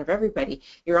right in front of everybody,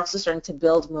 you're also starting to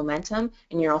build momentum,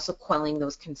 and you're also quelling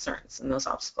those concerns and those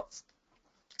obstacles.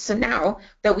 So now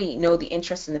that we know the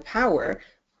interest and the power,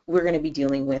 we're going to be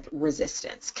dealing with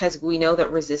resistance, because we know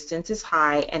that resistance is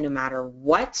high, and no matter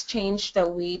what change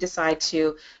that we decide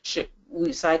to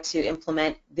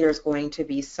implement, there's going to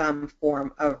be some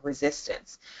form of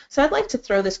resistance. So I'd like to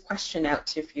throw this question out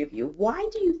to a few of you. Why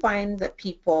do you find that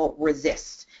people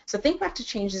resist? So think back to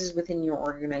changes within your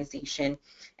organization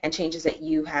and changes that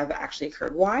you have actually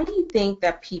occurred. Why do you think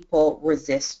that people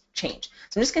resist change?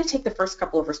 So I'm just going to take the first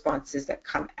couple of responses that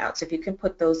come out. So if you can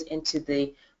put those into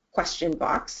the question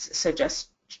box. So just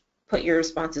put your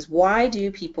responses. Why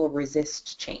do people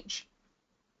resist change?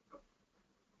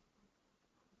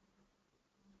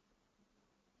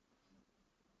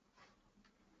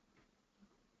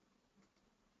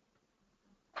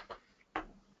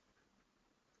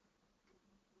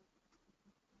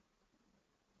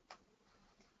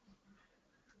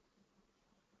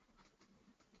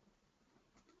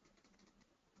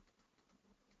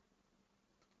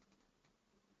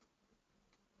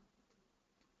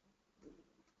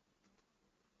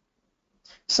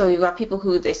 So you've got people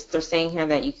who they're saying here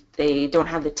that they don't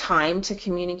have the time to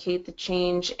communicate the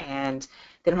change, and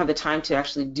they don't have the time to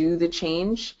actually do the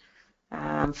change.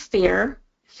 Fear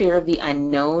of the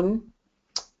unknown.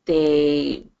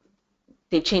 They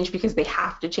change because they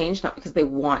have to change, not because they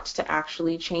want to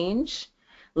actually change.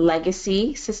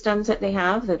 Legacy systems that they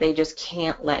have that they just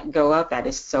can't let go of. That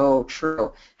is so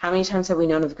true. How many times have we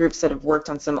known of groups that have worked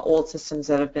on some old systems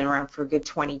that have been around for a good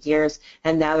 20 years,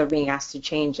 and now they're being asked to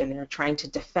change, and they're trying to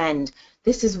defend,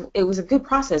 it was a good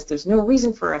process, there's no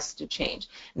reason for us to change.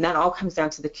 And that all comes down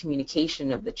to the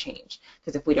communication of the change.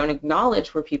 Because if we don't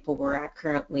acknowledge where people were at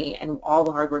currently and all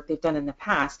the hard work they've done in the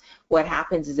past, what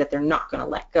happens is that they're not going to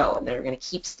let go, and they're going to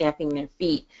keep stamping their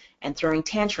feet and throwing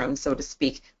tantrums, so to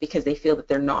speak, because they feel that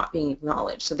they're not being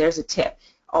acknowledged. So there's a tip.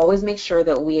 Always make sure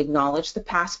that we acknowledge the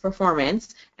past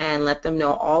performance and let them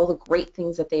know all the great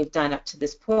things that they've done up to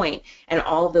this point and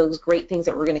all those great things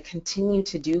that we're going to continue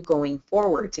to do going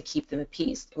forward to keep them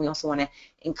appeased. And we also want to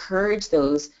encourage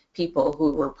those people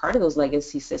who were part of those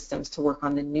legacy systems to work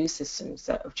on the new systems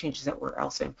of changes that we're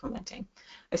also implementing.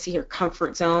 I see here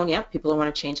comfort zone. Yep, people don't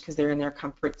want to change because they're in their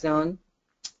comfort zone.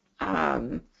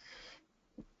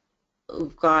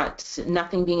 We've got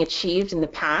nothing being achieved in the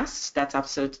past. That's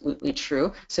absolutely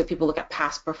true. So people look at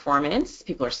past performance.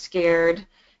 People are scared.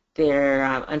 They're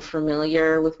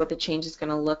unfamiliar with what the change is going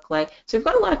to look like. So we've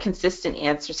got a lot of consistent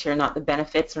answers here, not the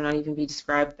benefits or not even be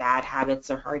described. Bad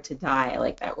habits are hard to die. I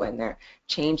like that one there.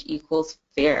 Change equals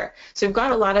fair. So we've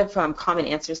got a lot of common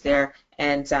answers there.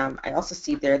 And I also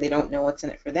see there they don't know what's in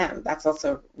it for them. That's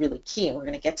also really key, and we're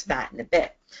going to get to that in a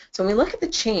bit. So when we look at the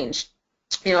change,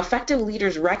 effective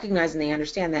leaders recognize and they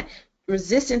understand that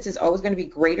resistance is always going to be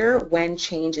greater when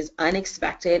change is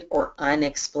unexpected or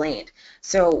unexplained.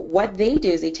 So what they do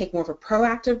is they take more of a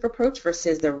proactive approach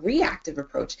versus the reactive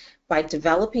approach by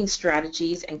developing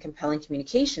strategies and compelling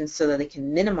communications so that they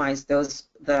can minimize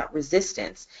the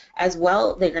resistance. As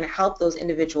well, they're going to help those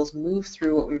individuals move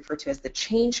through what we refer to as the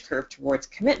change curve towards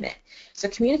commitment. So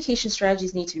communication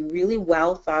strategies need to be really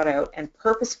well thought out and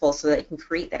purposeful so that it can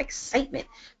create that excitement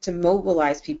to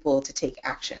mobilize people to take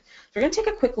action. So we're going to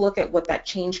take a quick look at what that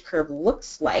change curve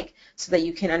looks like so that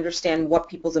you can understand what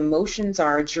people's emotions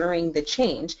are during the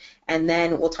change, and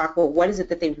then we'll talk about what is it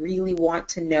that they really want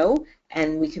to know,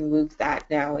 and we can move that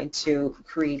now into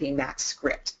creating that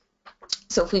script.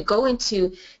 So if we go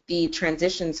into the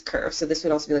transitions curve, so this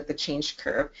would also be like the change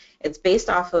curve, it's based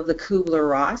off of the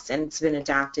Kubler-Ross, and it's been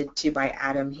adapted to by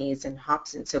Adam, Hayes, and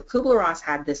Hobson. So Kubler-Ross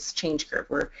had this change curve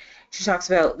where she talks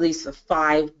about at least the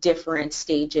 5 different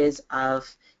stages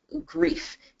of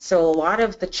grief. So a lot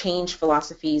of the change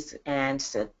philosophies and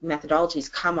methodologies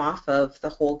come off of the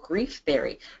whole grief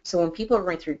theory. So when people are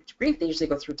going through grief, they usually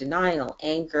go through denial,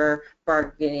 anger,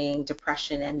 bargaining,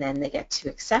 depression, and then they get to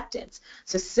acceptance.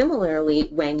 So similarly,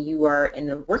 when you are in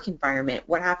a work environment,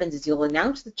 what happens is you'll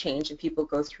announce the change and people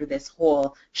go through this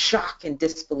whole shock and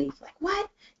disbelief, like, what?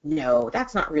 No,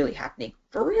 that's not really happening.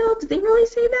 For real? Did they really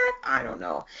say that? I don't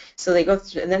know. So they go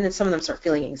through, and then some of them start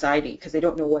feeling anxiety because they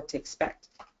don't know what to expect.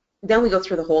 Then we go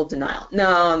through the whole denial.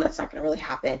 No, that's not going to really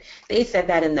happen. They said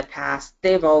that in the past.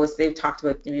 They've talked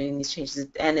about doing these changes,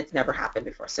 and it's never happened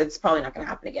before, so it's probably not going to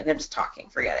happen again. They're just talking.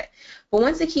 Forget it. But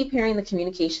once they keep hearing the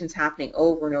communications happening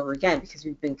over and over again, because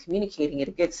we've been communicating it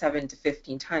a good 7 to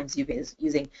 15 times, you've been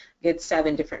using a good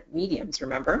 7 different mediums,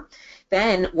 remember?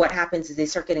 Then what happens is they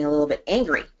start getting a little bit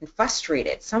angry and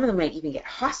frustrated. Some of them might even get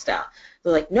hostile.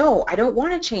 They're like, no, I don't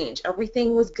want to change.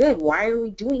 Everything was good. Why are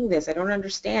we doing this? I don't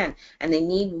understand. And they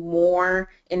need more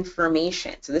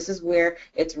information. So this is where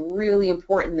it's really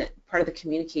important that part of the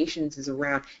communications is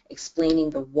around explaining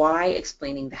the why,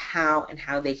 explaining the how, and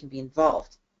how they can be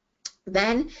involved.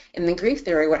 Then in the grief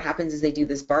theory, what happens is they do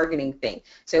this bargaining thing.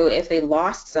 So if they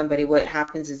lost somebody, what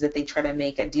happens is that they try to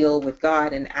make a deal with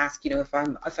God and ask, if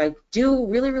I do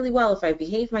really, really well, if I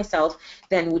behave myself,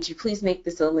 then would you please make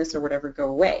this illness or whatever go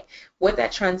away? What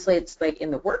that translates like in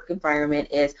the work environment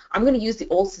is, I'm going to use the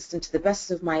old system to the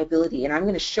best of my ability, and I'm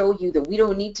going to show you that we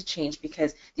don't need to change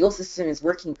because the old system is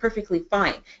working perfectly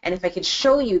fine. And if I can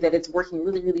show you that it's working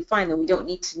really, really fine, then we don't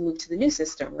need to move to the new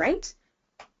system, right?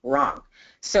 Wrong.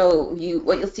 So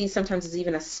what you'll see sometimes is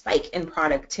even a spike in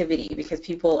productivity because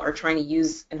people are trying to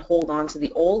use and hold on to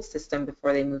the old system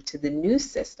before they move to the new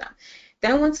system.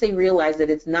 Then once they realize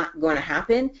that it's not going to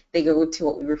happen, they go to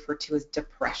what we refer to as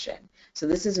depression. So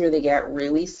this is where they get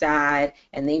really sad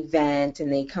and they vent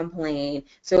and they complain.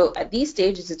 So at these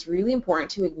stages, it's really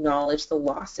important to acknowledge the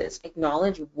losses,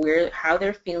 acknowledge how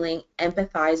they're feeling,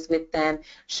 empathize with them,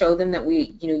 show them that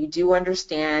you do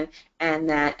understand,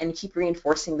 and keep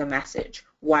reinforcing the message,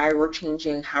 why we're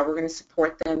changing, how we're going to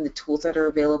support them, the tools that are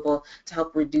available to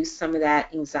help reduce some of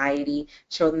that anxiety,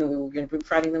 show them that we're going to be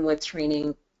providing them with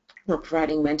training, we're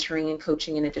providing mentoring and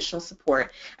coaching and additional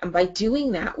support. And by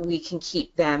doing that, we can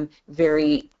keep them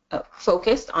very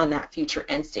focused on that future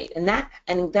end state. And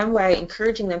then by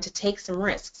encouraging them to take some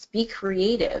risks, be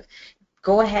creative,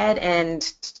 go ahead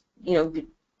and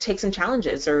take some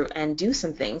challenges and do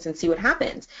some things and see what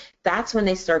happens. That's when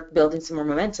they start building some more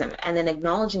momentum. And then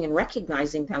acknowledging and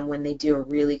recognizing them when they do a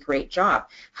really great job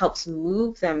helps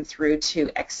move them through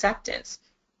to acceptance.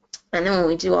 And then when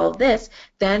we do all of this,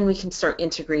 then we can start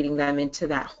integrating them into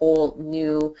that whole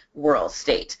new world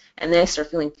state. And they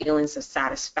start feeling feelings of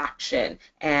satisfaction,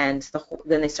 and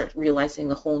then they start realizing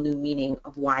the whole new meaning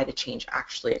of why the change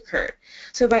actually occurred.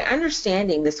 So by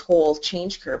understanding this whole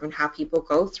change curve and how people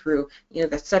go through,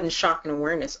 that sudden shock and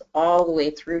awareness all the way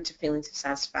through to feelings of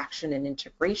satisfaction and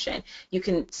integration, you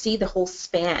can see the whole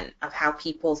span of how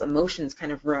people's emotions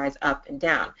kind of rise up and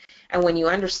down. And when you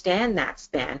understand that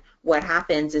span, what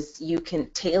happens is you can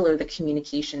tailor the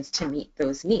communications to meet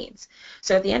those needs.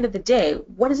 So at the end of the day,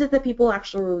 what is it that people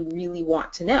actually really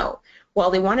want to know? Well,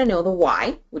 they want to know the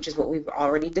why, which is what we've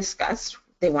already discussed.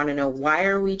 They want to know why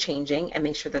are we changing and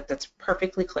make sure that that's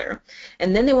perfectly clear.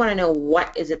 And then they want to know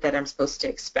what is it that I'm supposed to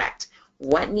expect?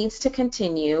 What needs to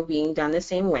continue being done the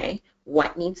same way?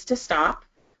 What needs to stop?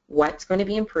 What's going to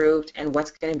be improved, and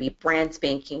what's going to be brand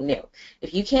spanking new?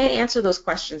 If you can't answer those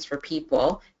questions for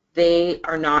people, they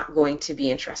are not going to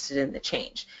be interested in the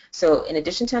change. So in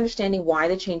addition to understanding why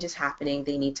the change is happening,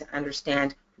 they need to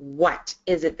understand what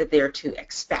is it that they're to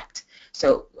expect.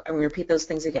 So I'm going to repeat those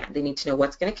things again. They need to know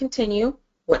what's going to continue,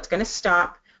 what's going to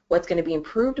stop, what's going to be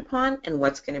improved upon, and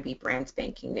what's going to be brand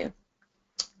spanking new.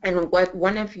 And what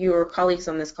one of your colleagues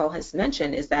on this call has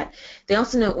mentioned is that they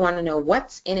also want to know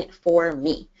what's in it for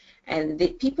me. And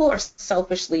people are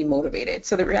selfishly motivated.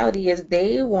 So the reality is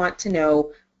they want to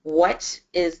know what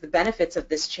is the benefits of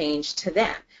this change to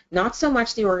them, not so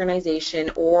much the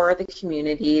organization or the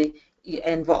community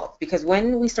involved. Because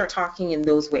when we start talking in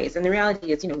those ways, and the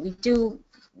reality is, we do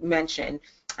mention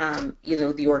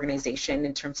the organization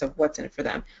in terms of what's in it for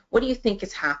them. What do you think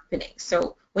is happening?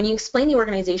 So when you explain the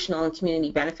organizational and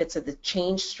community benefits of the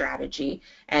change strategy,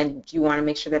 and you want to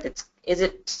make sure that is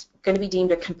it going to be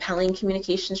deemed a compelling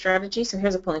communication strategy? So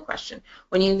here's a polling question.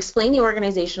 When you explain the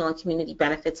organizational and community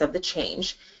benefits of the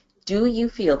change, do you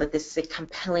feel that this is a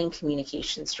compelling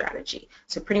communication strategy?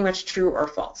 So pretty much true or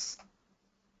false.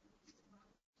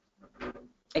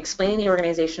 Explaining the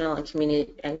organizational and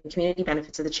community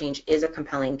benefits of the change is a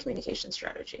compelling communication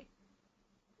strategy.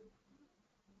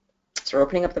 So we're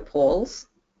opening up the polls.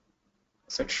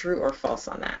 So true or false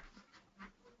on that.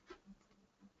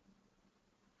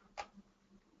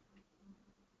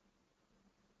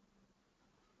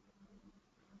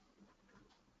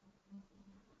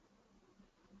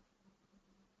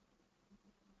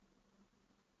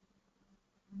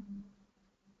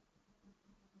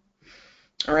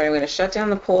 All right, I'm going to shut down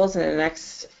the polls in the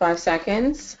next 5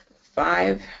 seconds.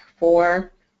 5,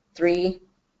 4, 3,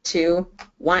 2,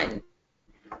 1.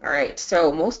 All right,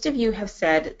 so most of you have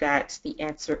said that the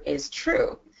answer is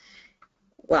true.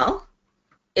 Well,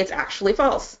 it's actually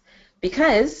false,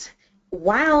 because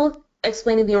while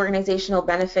explaining the organizational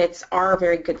benefits are a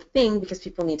very good thing, because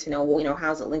people need to know, well,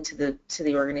 how is it linked to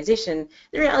the organization,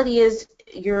 the reality is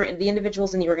the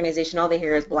individuals in the organization, all they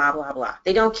hear is blah, blah, blah.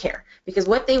 They don't care, because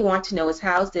what they want to know is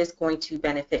how is this going to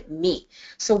benefit me?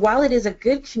 So while it is a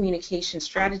good communication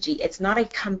strategy, it's not a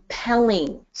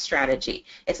compelling strategy.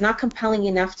 It's not compelling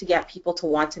enough to get people to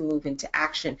want to move into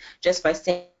action just by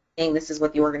saying this is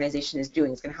what the organization is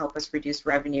doing. It's going to help us reduce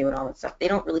revenue and all that stuff. They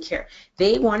don't really care.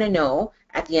 They want to know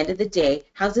at the end of the day,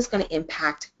 how's this going to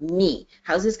impact me?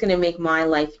 How's this going to make my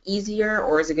life easier,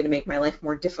 or is it going to make my life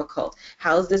more difficult?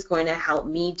 How is this going to help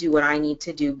me do what I need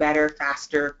to do better,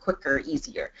 faster, quicker,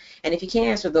 easier? And if you can't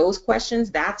answer those questions,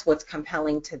 that's what's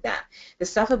compelling to them. The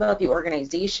stuff about the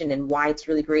organization and why it's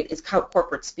really great is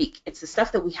corporate speak. It's the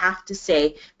stuff that we have to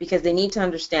say because they need to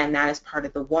understand that as part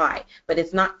of the why, but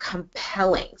it's not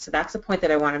compelling. So that's the point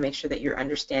that I want to make sure that you're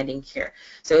understanding here.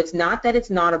 So it's not that it's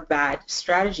not a bad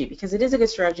strategy, because it is a good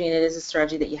strategy, and it is a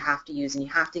strategy that you have to use, and you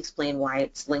have to explain why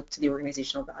it's linked to the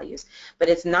organizational values. But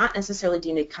it's not necessarily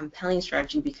deemed a compelling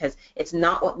strategy because it's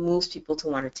not what moves people to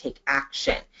want to take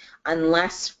action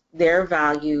unless their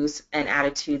values and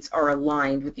attitudes are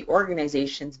aligned with the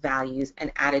organization's values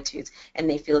and attitudes, and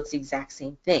they feel it's the exact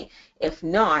same thing. If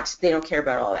not, they don't care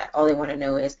about all that. All they want to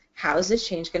know is, how is this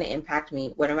change going to impact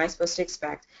me? What am I supposed to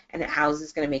expect? And how is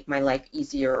this going to make my life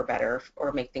easier or better,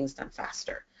 or make things done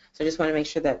faster? So I just want to make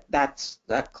sure that that's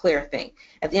a clear thing.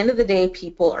 At the end of the day,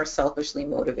 people are selfishly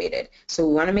motivated. So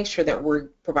we want to make sure that we're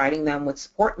providing them with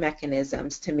support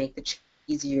mechanisms to make the change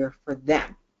easier for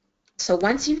them. So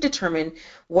once you've determined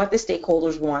what the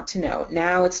stakeholders want to know,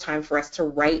 now it's time for us to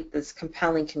write this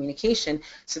compelling communication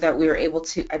so that we are able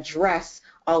to address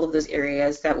all of those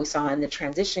areas that we saw in the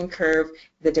transition curve,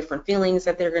 the different feelings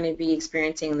that they're going to be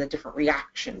experiencing, and the different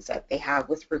reactions that they have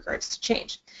with regards to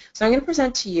change. So I'm going to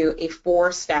present to you a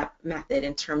 4-step method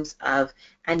in terms of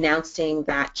announcing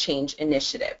that change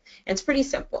initiative. And it's pretty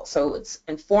simple. So it's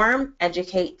inform,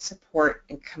 educate, support,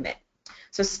 and commit.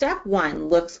 So step one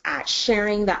looks at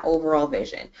sharing that overall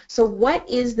vision. So what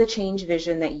is the change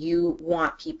vision that you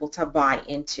want people to buy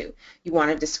into? You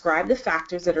want to describe the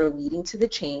factors that are leading to the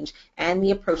change and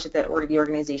the approach that the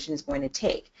organization is going to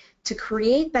take. To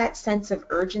create that sense of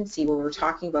urgency, what we were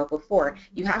talking about before,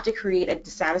 you have to create a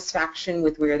dissatisfaction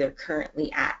with where they're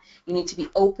currently at. You need to be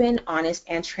open, honest,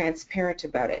 and transparent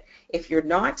about it. If you're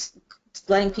not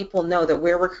letting people know that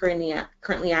where we're currently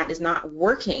at is not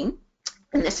working,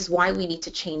 and this is why we need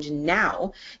to change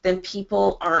now, then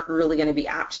people aren't really going to be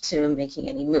apt to making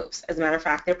any moves. As a matter of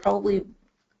fact, they're probably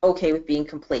okay with being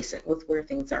complacent with where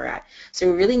things are at. So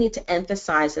we really need to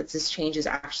emphasize that this change is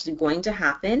actually going to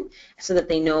happen so that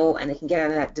they know and they can get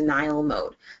out of that denial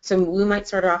mode. So we might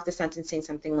start off the sentence saying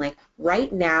something like,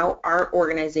 right now our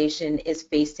organization is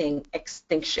facing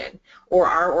extinction, or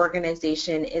our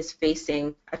organization is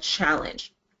facing a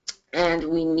challenge, and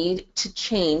we need to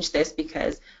change this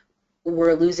because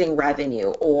we're losing revenue,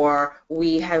 or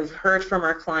we have heard from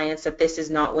our clients that this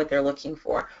is not what they're looking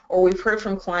for, or we've heard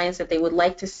from clients that they would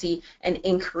like to see an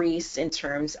increase in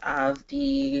terms of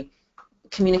the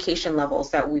communication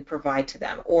levels that we provide to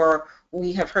them, or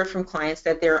we have heard from clients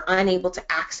that they're unable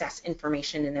to access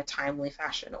information in a timely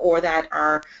fashion, or that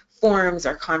our forms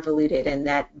are convoluted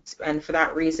and for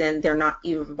that reason they're not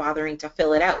even bothering to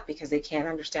fill it out because they can't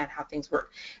understand how things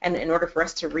work. And in order for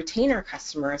us to retain our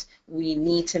customers, we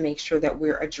need to make sure that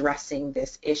we're addressing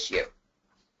this issue.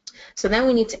 So then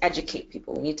we need to educate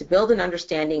people. We need to build an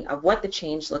understanding of what the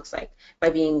change looks like by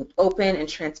being open and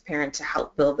transparent to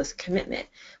help build this commitment.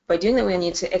 By doing that, we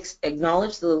need to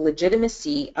acknowledge the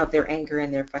legitimacy of their anger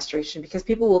and their frustration, because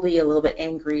people will be a little bit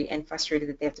angry and frustrated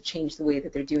that they have to change the way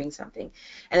that they're doing something.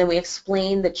 And then we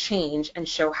explain the change and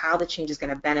show how the change is going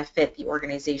to benefit the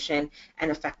organization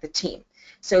and affect the team.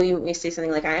 So you may say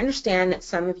something like, I understand that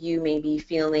some of you may be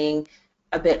feeling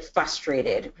a bit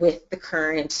frustrated with the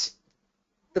current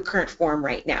form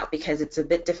right now because it's a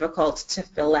bit difficult to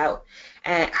fill out.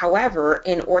 However,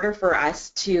 in order for us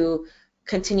to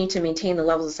continue to maintain the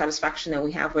levels of satisfaction that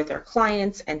we have with our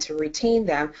clients and to retain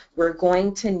them, we're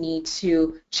going to need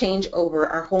to change over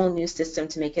our whole new system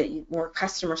to make it more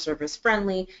customer service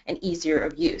friendly and easier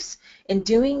of use. In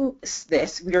doing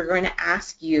this, we are going to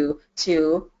ask you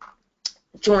to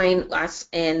join us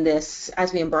in this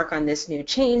as we embark on this new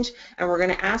change, and we're going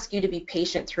to ask you to be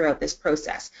patient throughout this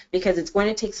process because it's going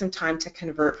to take some time to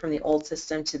convert from the old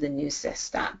system to the new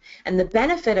system. And the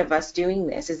benefit of us doing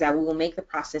this is that we will make the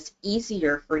process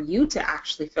easier for you to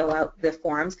actually fill out the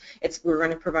forms. We're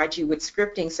going to provide you with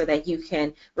scripting so that you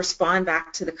can respond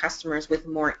back to the customers with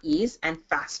more ease and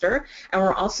faster, and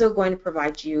we're also going to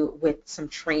provide you with some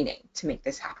training to make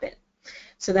this happen.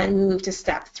 So then we move to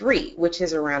step 3, which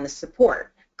is around the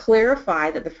support.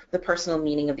 Clarify that the personal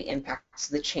meaning of the impacts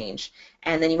of the change.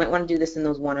 And then you might want to do this in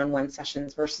those one-on-one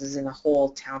sessions versus in a whole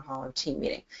town hall or team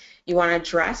meeting. You want to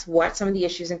address what some of the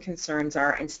issues and concerns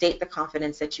are and state the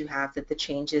confidence that you have that the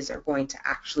changes are going to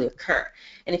actually occur.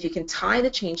 And if you can tie the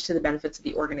change to the benefits of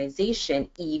the organization,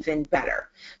 even better.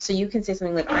 So you can say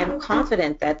something like, I'm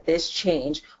confident that this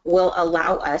change will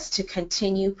allow us to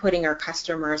continue putting our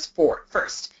customers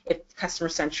first, if customer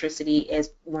centricity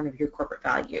is one of your corporate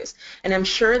values. And I'm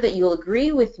sure that you'll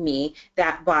agree with me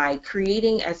that by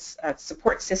creating a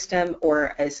support system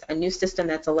or as a new system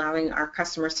that's allowing our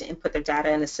customers to input their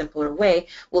data in a simpler way,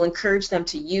 we'll encourage them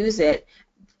to use it,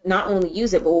 not only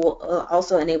use it, but will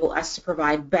also enable us to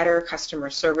provide better customer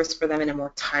service for them in a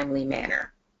more timely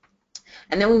manner.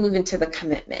 And then we move into the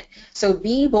commitment. So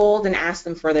be bold and ask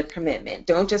them for their commitment.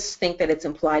 Don't just think that it's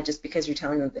implied just because you're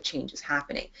telling them the change is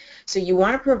happening. So you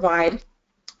want to provide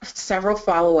several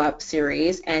follow-up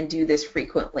series and do this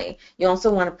frequently. You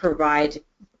also want to provide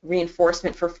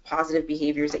reinforcement for positive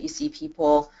behaviors that you see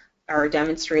people are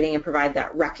demonstrating and provide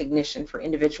that recognition for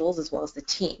individuals as well as the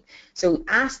team. So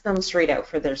ask them straight out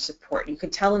for their support. You can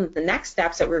tell them that the next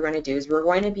steps that we're going to do is we're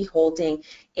going to be holding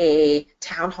a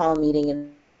town hall meeting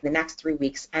in the next 3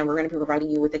 weeks, and we're going to be providing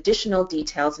you with additional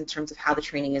details in terms of how the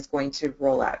training is going to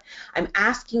roll out. I'm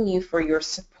asking you for your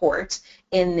support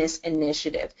in this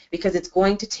initiative because it's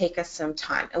going to take us some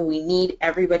time, and we need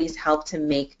everybody's help to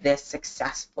make this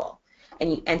successful.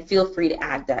 And feel free to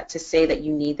add that, to say that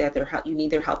you need their help and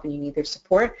you need their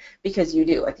support, because you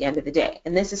do at the end of the day.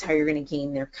 And this is how you're going to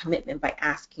gain their commitment, by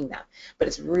asking them. But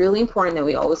it's really important that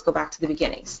we always go back to the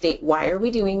beginning. State, why are we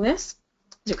doing this?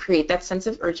 To create that sense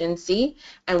of urgency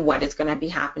and what is going to be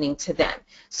happening to them.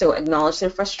 So acknowledge their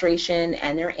frustration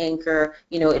and their anger.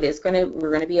 You know, we're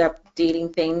going to be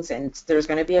updating things and there's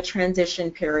going to be a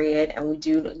transition period and we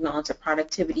do acknowledge that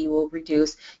productivity will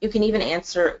reduce, you can even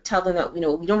tell them that,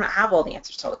 we don't have all the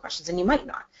answers to all the questions, and you might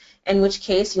not. In which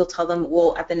case, you'll tell them,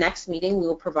 well, at the next meeting, we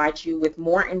will provide you with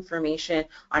more information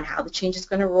on how the change is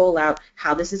going to roll out,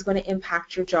 how this is going to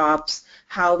impact your jobs,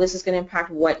 how this is going to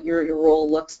impact what your role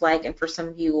looks like, and for some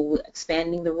of you,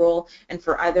 expanding the role, and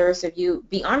for others of you,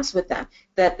 be honest with them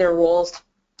that their roles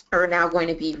are now going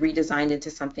to be redesigned into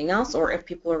something else, or if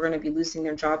people are going to be losing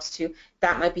their jobs too,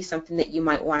 that might be something that you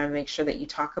might want to make sure that you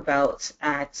talk about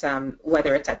at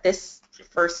whether it's at this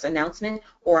first announcement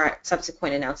or at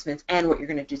subsequent announcements, and what you're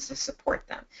going to do to support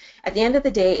them. At the end of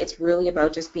the day, it's really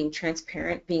about just being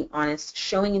transparent, being honest,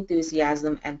 showing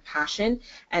enthusiasm and passion,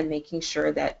 and making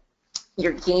sure that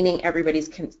you're gaining everybody's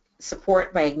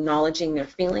support by acknowledging their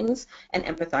feelings and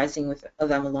empathizing with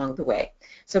them along the way.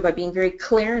 So by being very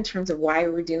clear in terms of why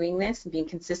we're doing this and being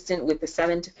consistent with the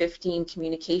 7 to 15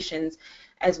 communications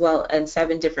as well and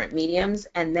 7 different mediums,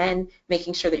 and then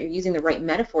making sure that you're using the right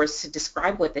metaphors to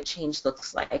describe what the change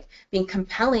looks like, being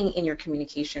compelling in your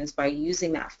communications by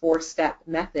using that 4-step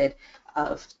method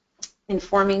of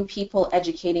informing people,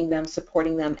 educating them,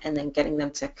 supporting them, and then getting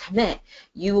them to commit,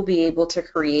 you will be able to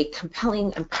create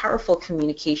compelling and powerful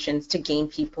communications to gain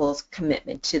people's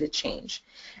commitment to the change.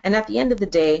 And at the end of the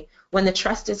day, when the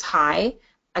trust is high,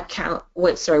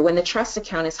 when the trust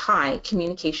account is high,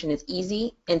 communication is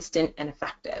easy, instant, and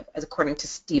effective, as according to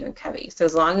Stephen Covey. So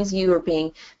as long as you are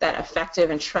being that effective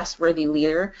and trustworthy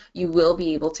leader, you will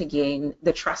be able to gain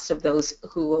the trust of those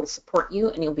who will support you,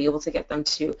 and you'll be able to get them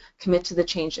to commit to the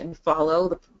change and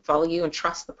follow you and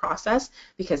trust the process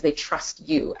because they trust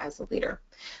you as a leader.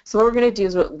 So what we're going to do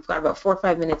is, we've got about 4 or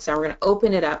 5 minutes now, we're going to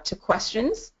open it up to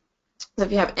questions. So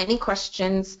if you have any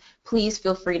questions, please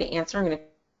feel free to answer. I'm going to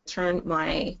turn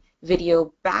my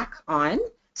video back on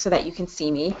so that you can see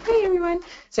me. Hey everyone.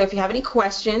 So if you have any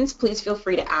questions, please feel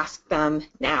free to ask them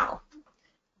now.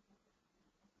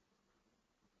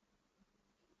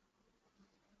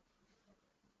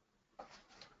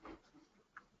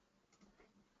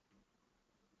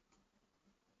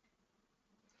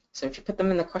 So if you put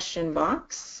them in the question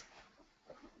box.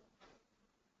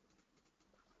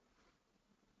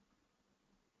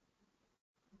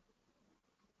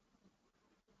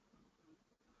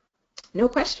 No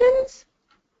questions?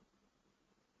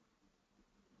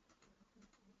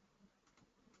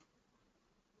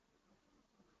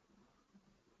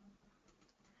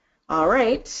 All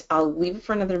right, I'll leave it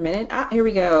for another minute. Here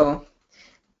we go.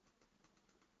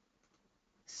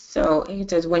 So it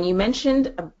says, when you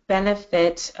mentioned a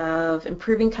benefit of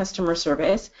improving customer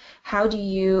service, how do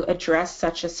you address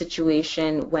such a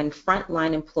situation when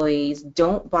frontline employees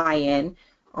don't buy in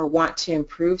or want to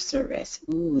improve service?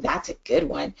 Ooh, that's a good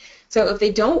one. So if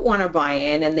they don't want to buy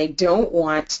in and they don't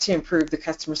want to improve the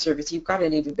customer service, you've got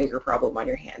an even bigger problem on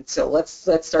your hands. So let's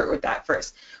start with that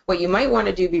first. What you might want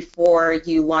to do before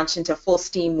you launch into full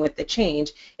steam with the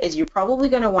change is you're probably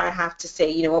going to want to have to say,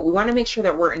 you know what, we want to make sure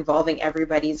that we're involving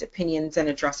everybody's opinions and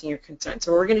addressing your concerns.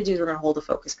 So what we're going to do is we're going to hold a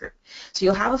focus group. So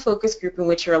you'll have a focus group in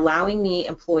which you're allowing the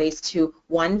employees to,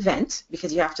 one, vent,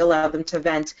 because you have to allow them to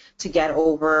vent to get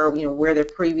over, where they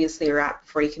previously are at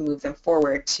before you can move them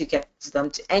forward to get them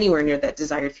to anywhere near that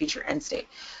desired future end state.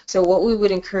 So what we would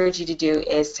encourage you to do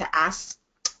is to ask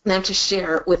them to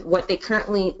share with what they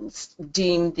currently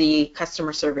deem the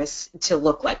customer service to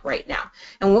look like right now,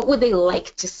 and what would they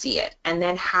like to see it, and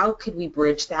then how could we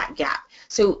bridge that gap.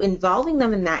 So involving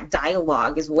them in that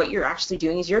dialogue is what you're actually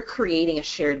doing, is you're creating a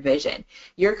shared vision.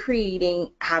 You're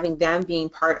having them being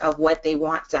part of what they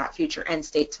want that future end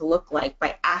state to look like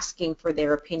by asking for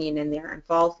their opinion and their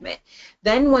involvement.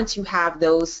 Then once you have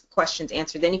those questions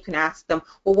answered, then you can ask them,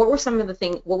 well, what would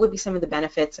be some of the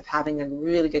benefits of having a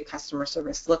really good customer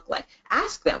service look like?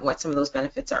 Ask them what some of those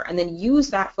benefits are, and then use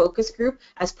that focus group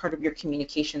as part of your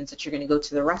communications that you're going to go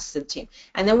to the rest of the team.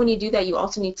 And then when you do that, you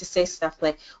also need to say stuff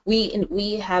like,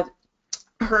 we have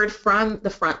heard from the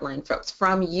frontline folks,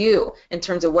 from you, in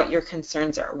terms of what your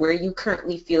concerns are, where you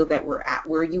currently feel that we're at,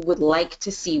 where you would like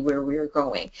to see where we're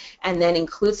going, and then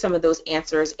include some of those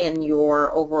answers in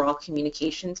your overall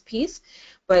communications piece.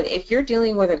 But if you're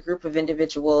dealing with a group of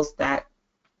individuals that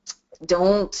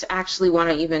don't actually want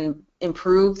to even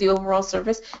improve the overall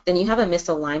service, then you have a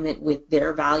misalignment with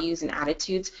their values and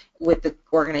attitudes with the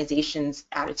organization's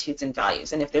attitudes and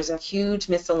values. And if there's a huge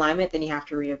misalignment, then you have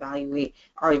to reevaluate,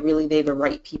 are really they the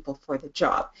right people for the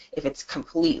job, if it's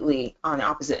completely on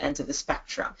opposite ends of the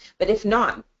spectrum. But if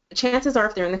not, chances are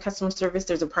if they're in the customer service,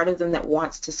 there's a part of them that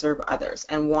wants to serve others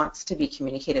and wants to be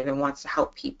communicative and wants to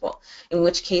help people, in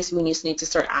which case we just need to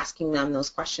start asking them those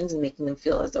questions and making them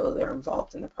feel as though they're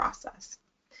involved in the process.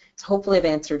 So hopefully I've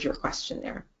answered your question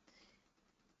there.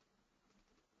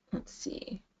 Let's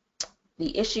see.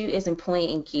 The issue is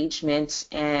employee engagement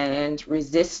and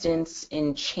resistance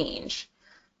in change.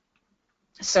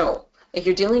 So if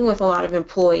you're dealing with a lot of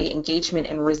employee engagement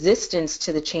and resistance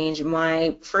to the change,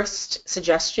 my first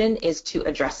suggestion is to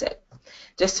address it.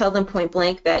 Just tell them point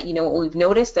blank that, you know, we've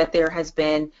noticed that there has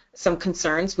been some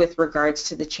concerns with regards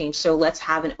to the change, so let's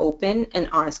have an open and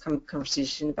honest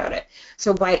conversation about it.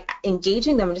 So by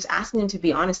engaging them and just asking them to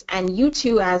be honest, and you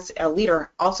too as a leader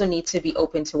also need to be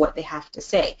open to what they have to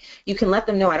say. You can let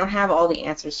them know, I don't have all the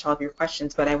answers to all of your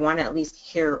questions, but I want to at least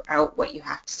hear out what you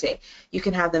have to say. You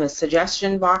can have them as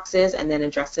suggestion boxes and then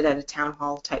address it at a town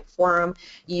hall type forum.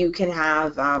 You can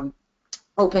have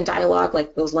open dialogue,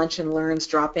 like those lunch and learns,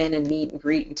 drop in and meet and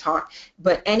greet and talk,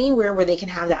 but anywhere where they can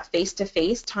have that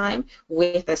face-to-face time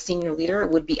with a senior leader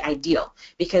would be ideal,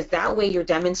 because that way you're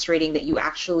demonstrating that you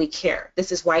actually care.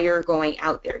 This is why you're going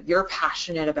out there. You're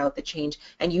passionate about the change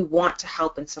and you want to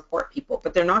help and support people,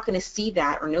 but they're not going to see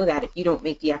that or know that if you don't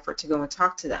make the effort to go and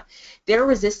talk to them. Their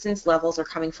resistance levels are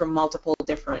coming from multiple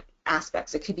different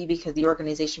aspects. It could be because the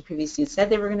organization previously said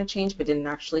they were going to change but didn't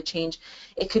actually change.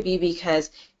 It could be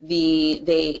because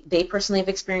they personally have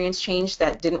experienced change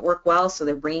that didn't work well, so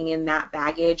they're bringing in that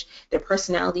baggage. Their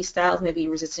personality styles may be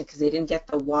resistant because they didn't get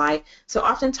the why. So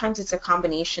oftentimes it's a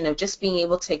combination of just being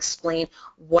able to explain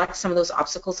what some of those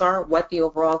obstacles are, what the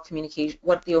overall communication,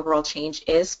 what the overall change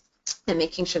is, and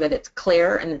making sure that it's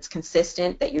clear and it's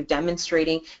consistent, that you're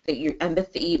demonstrating that your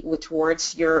empathy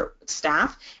towards your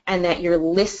staff and that you're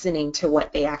listening to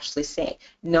what they actually say.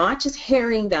 Not just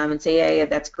hearing them and say, yeah,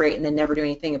 that's great, and then never do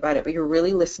anything about it, but you're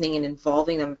really listening and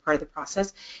involving them as part of the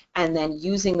process, and then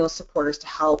using those supporters to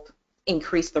help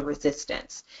increase the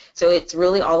resistance. So it's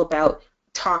really all about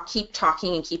keep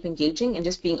talking and keep engaging and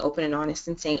just being open and honest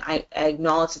and saying, I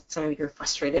acknowledge that some of you are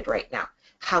frustrated right now.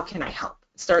 How can I help?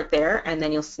 Start there, and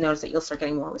then you'll notice that you'll start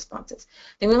getting more responses.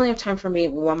 I think we only have time for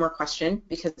maybe one more question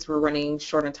because we're running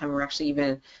short on time. We're actually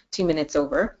even 2 minutes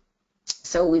over.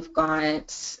 So we've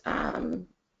got, let's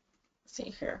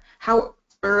see here, how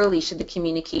early should the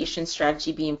communication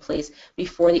strategy be in place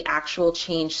before the actual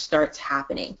change starts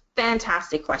happening?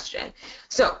 Fantastic question.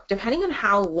 So depending on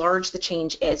how large the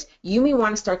change is, you may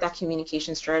want to start that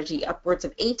communication strategy upwards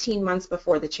of 18 months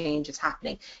before the change is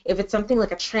happening. If it's something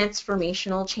like a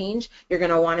transformational change, you're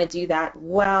going to want to do that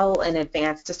well in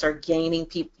advance to start gaining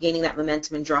that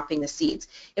momentum and dropping the seeds.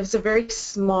 If it's a very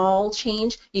small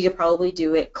change, you could probably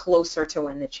do it closer to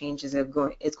when the change is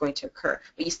going to occur.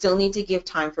 But you still need to give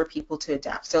time for people to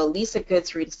adapt. So at least a good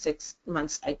 3 to 6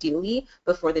 months ideally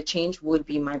before the change would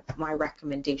be my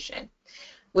recommendation.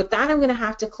 With that, I'm going to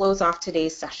have to close off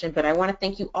today's session, but I want to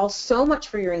thank you all so much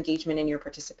for your engagement and your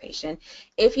participation.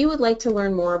 If you would like to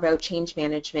learn more about change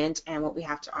management and what we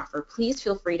have to offer, please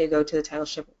feel free to go to the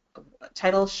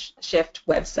Title Shift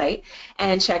website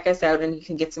and check us out, and you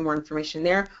can get some more information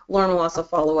there. Lauren will also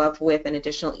follow up with an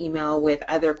additional email with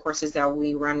other courses that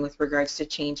we run with regards to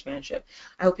change management.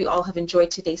 I hope you all have enjoyed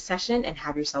today's session and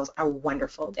have yourselves a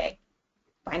wonderful day.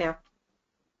 Bye now.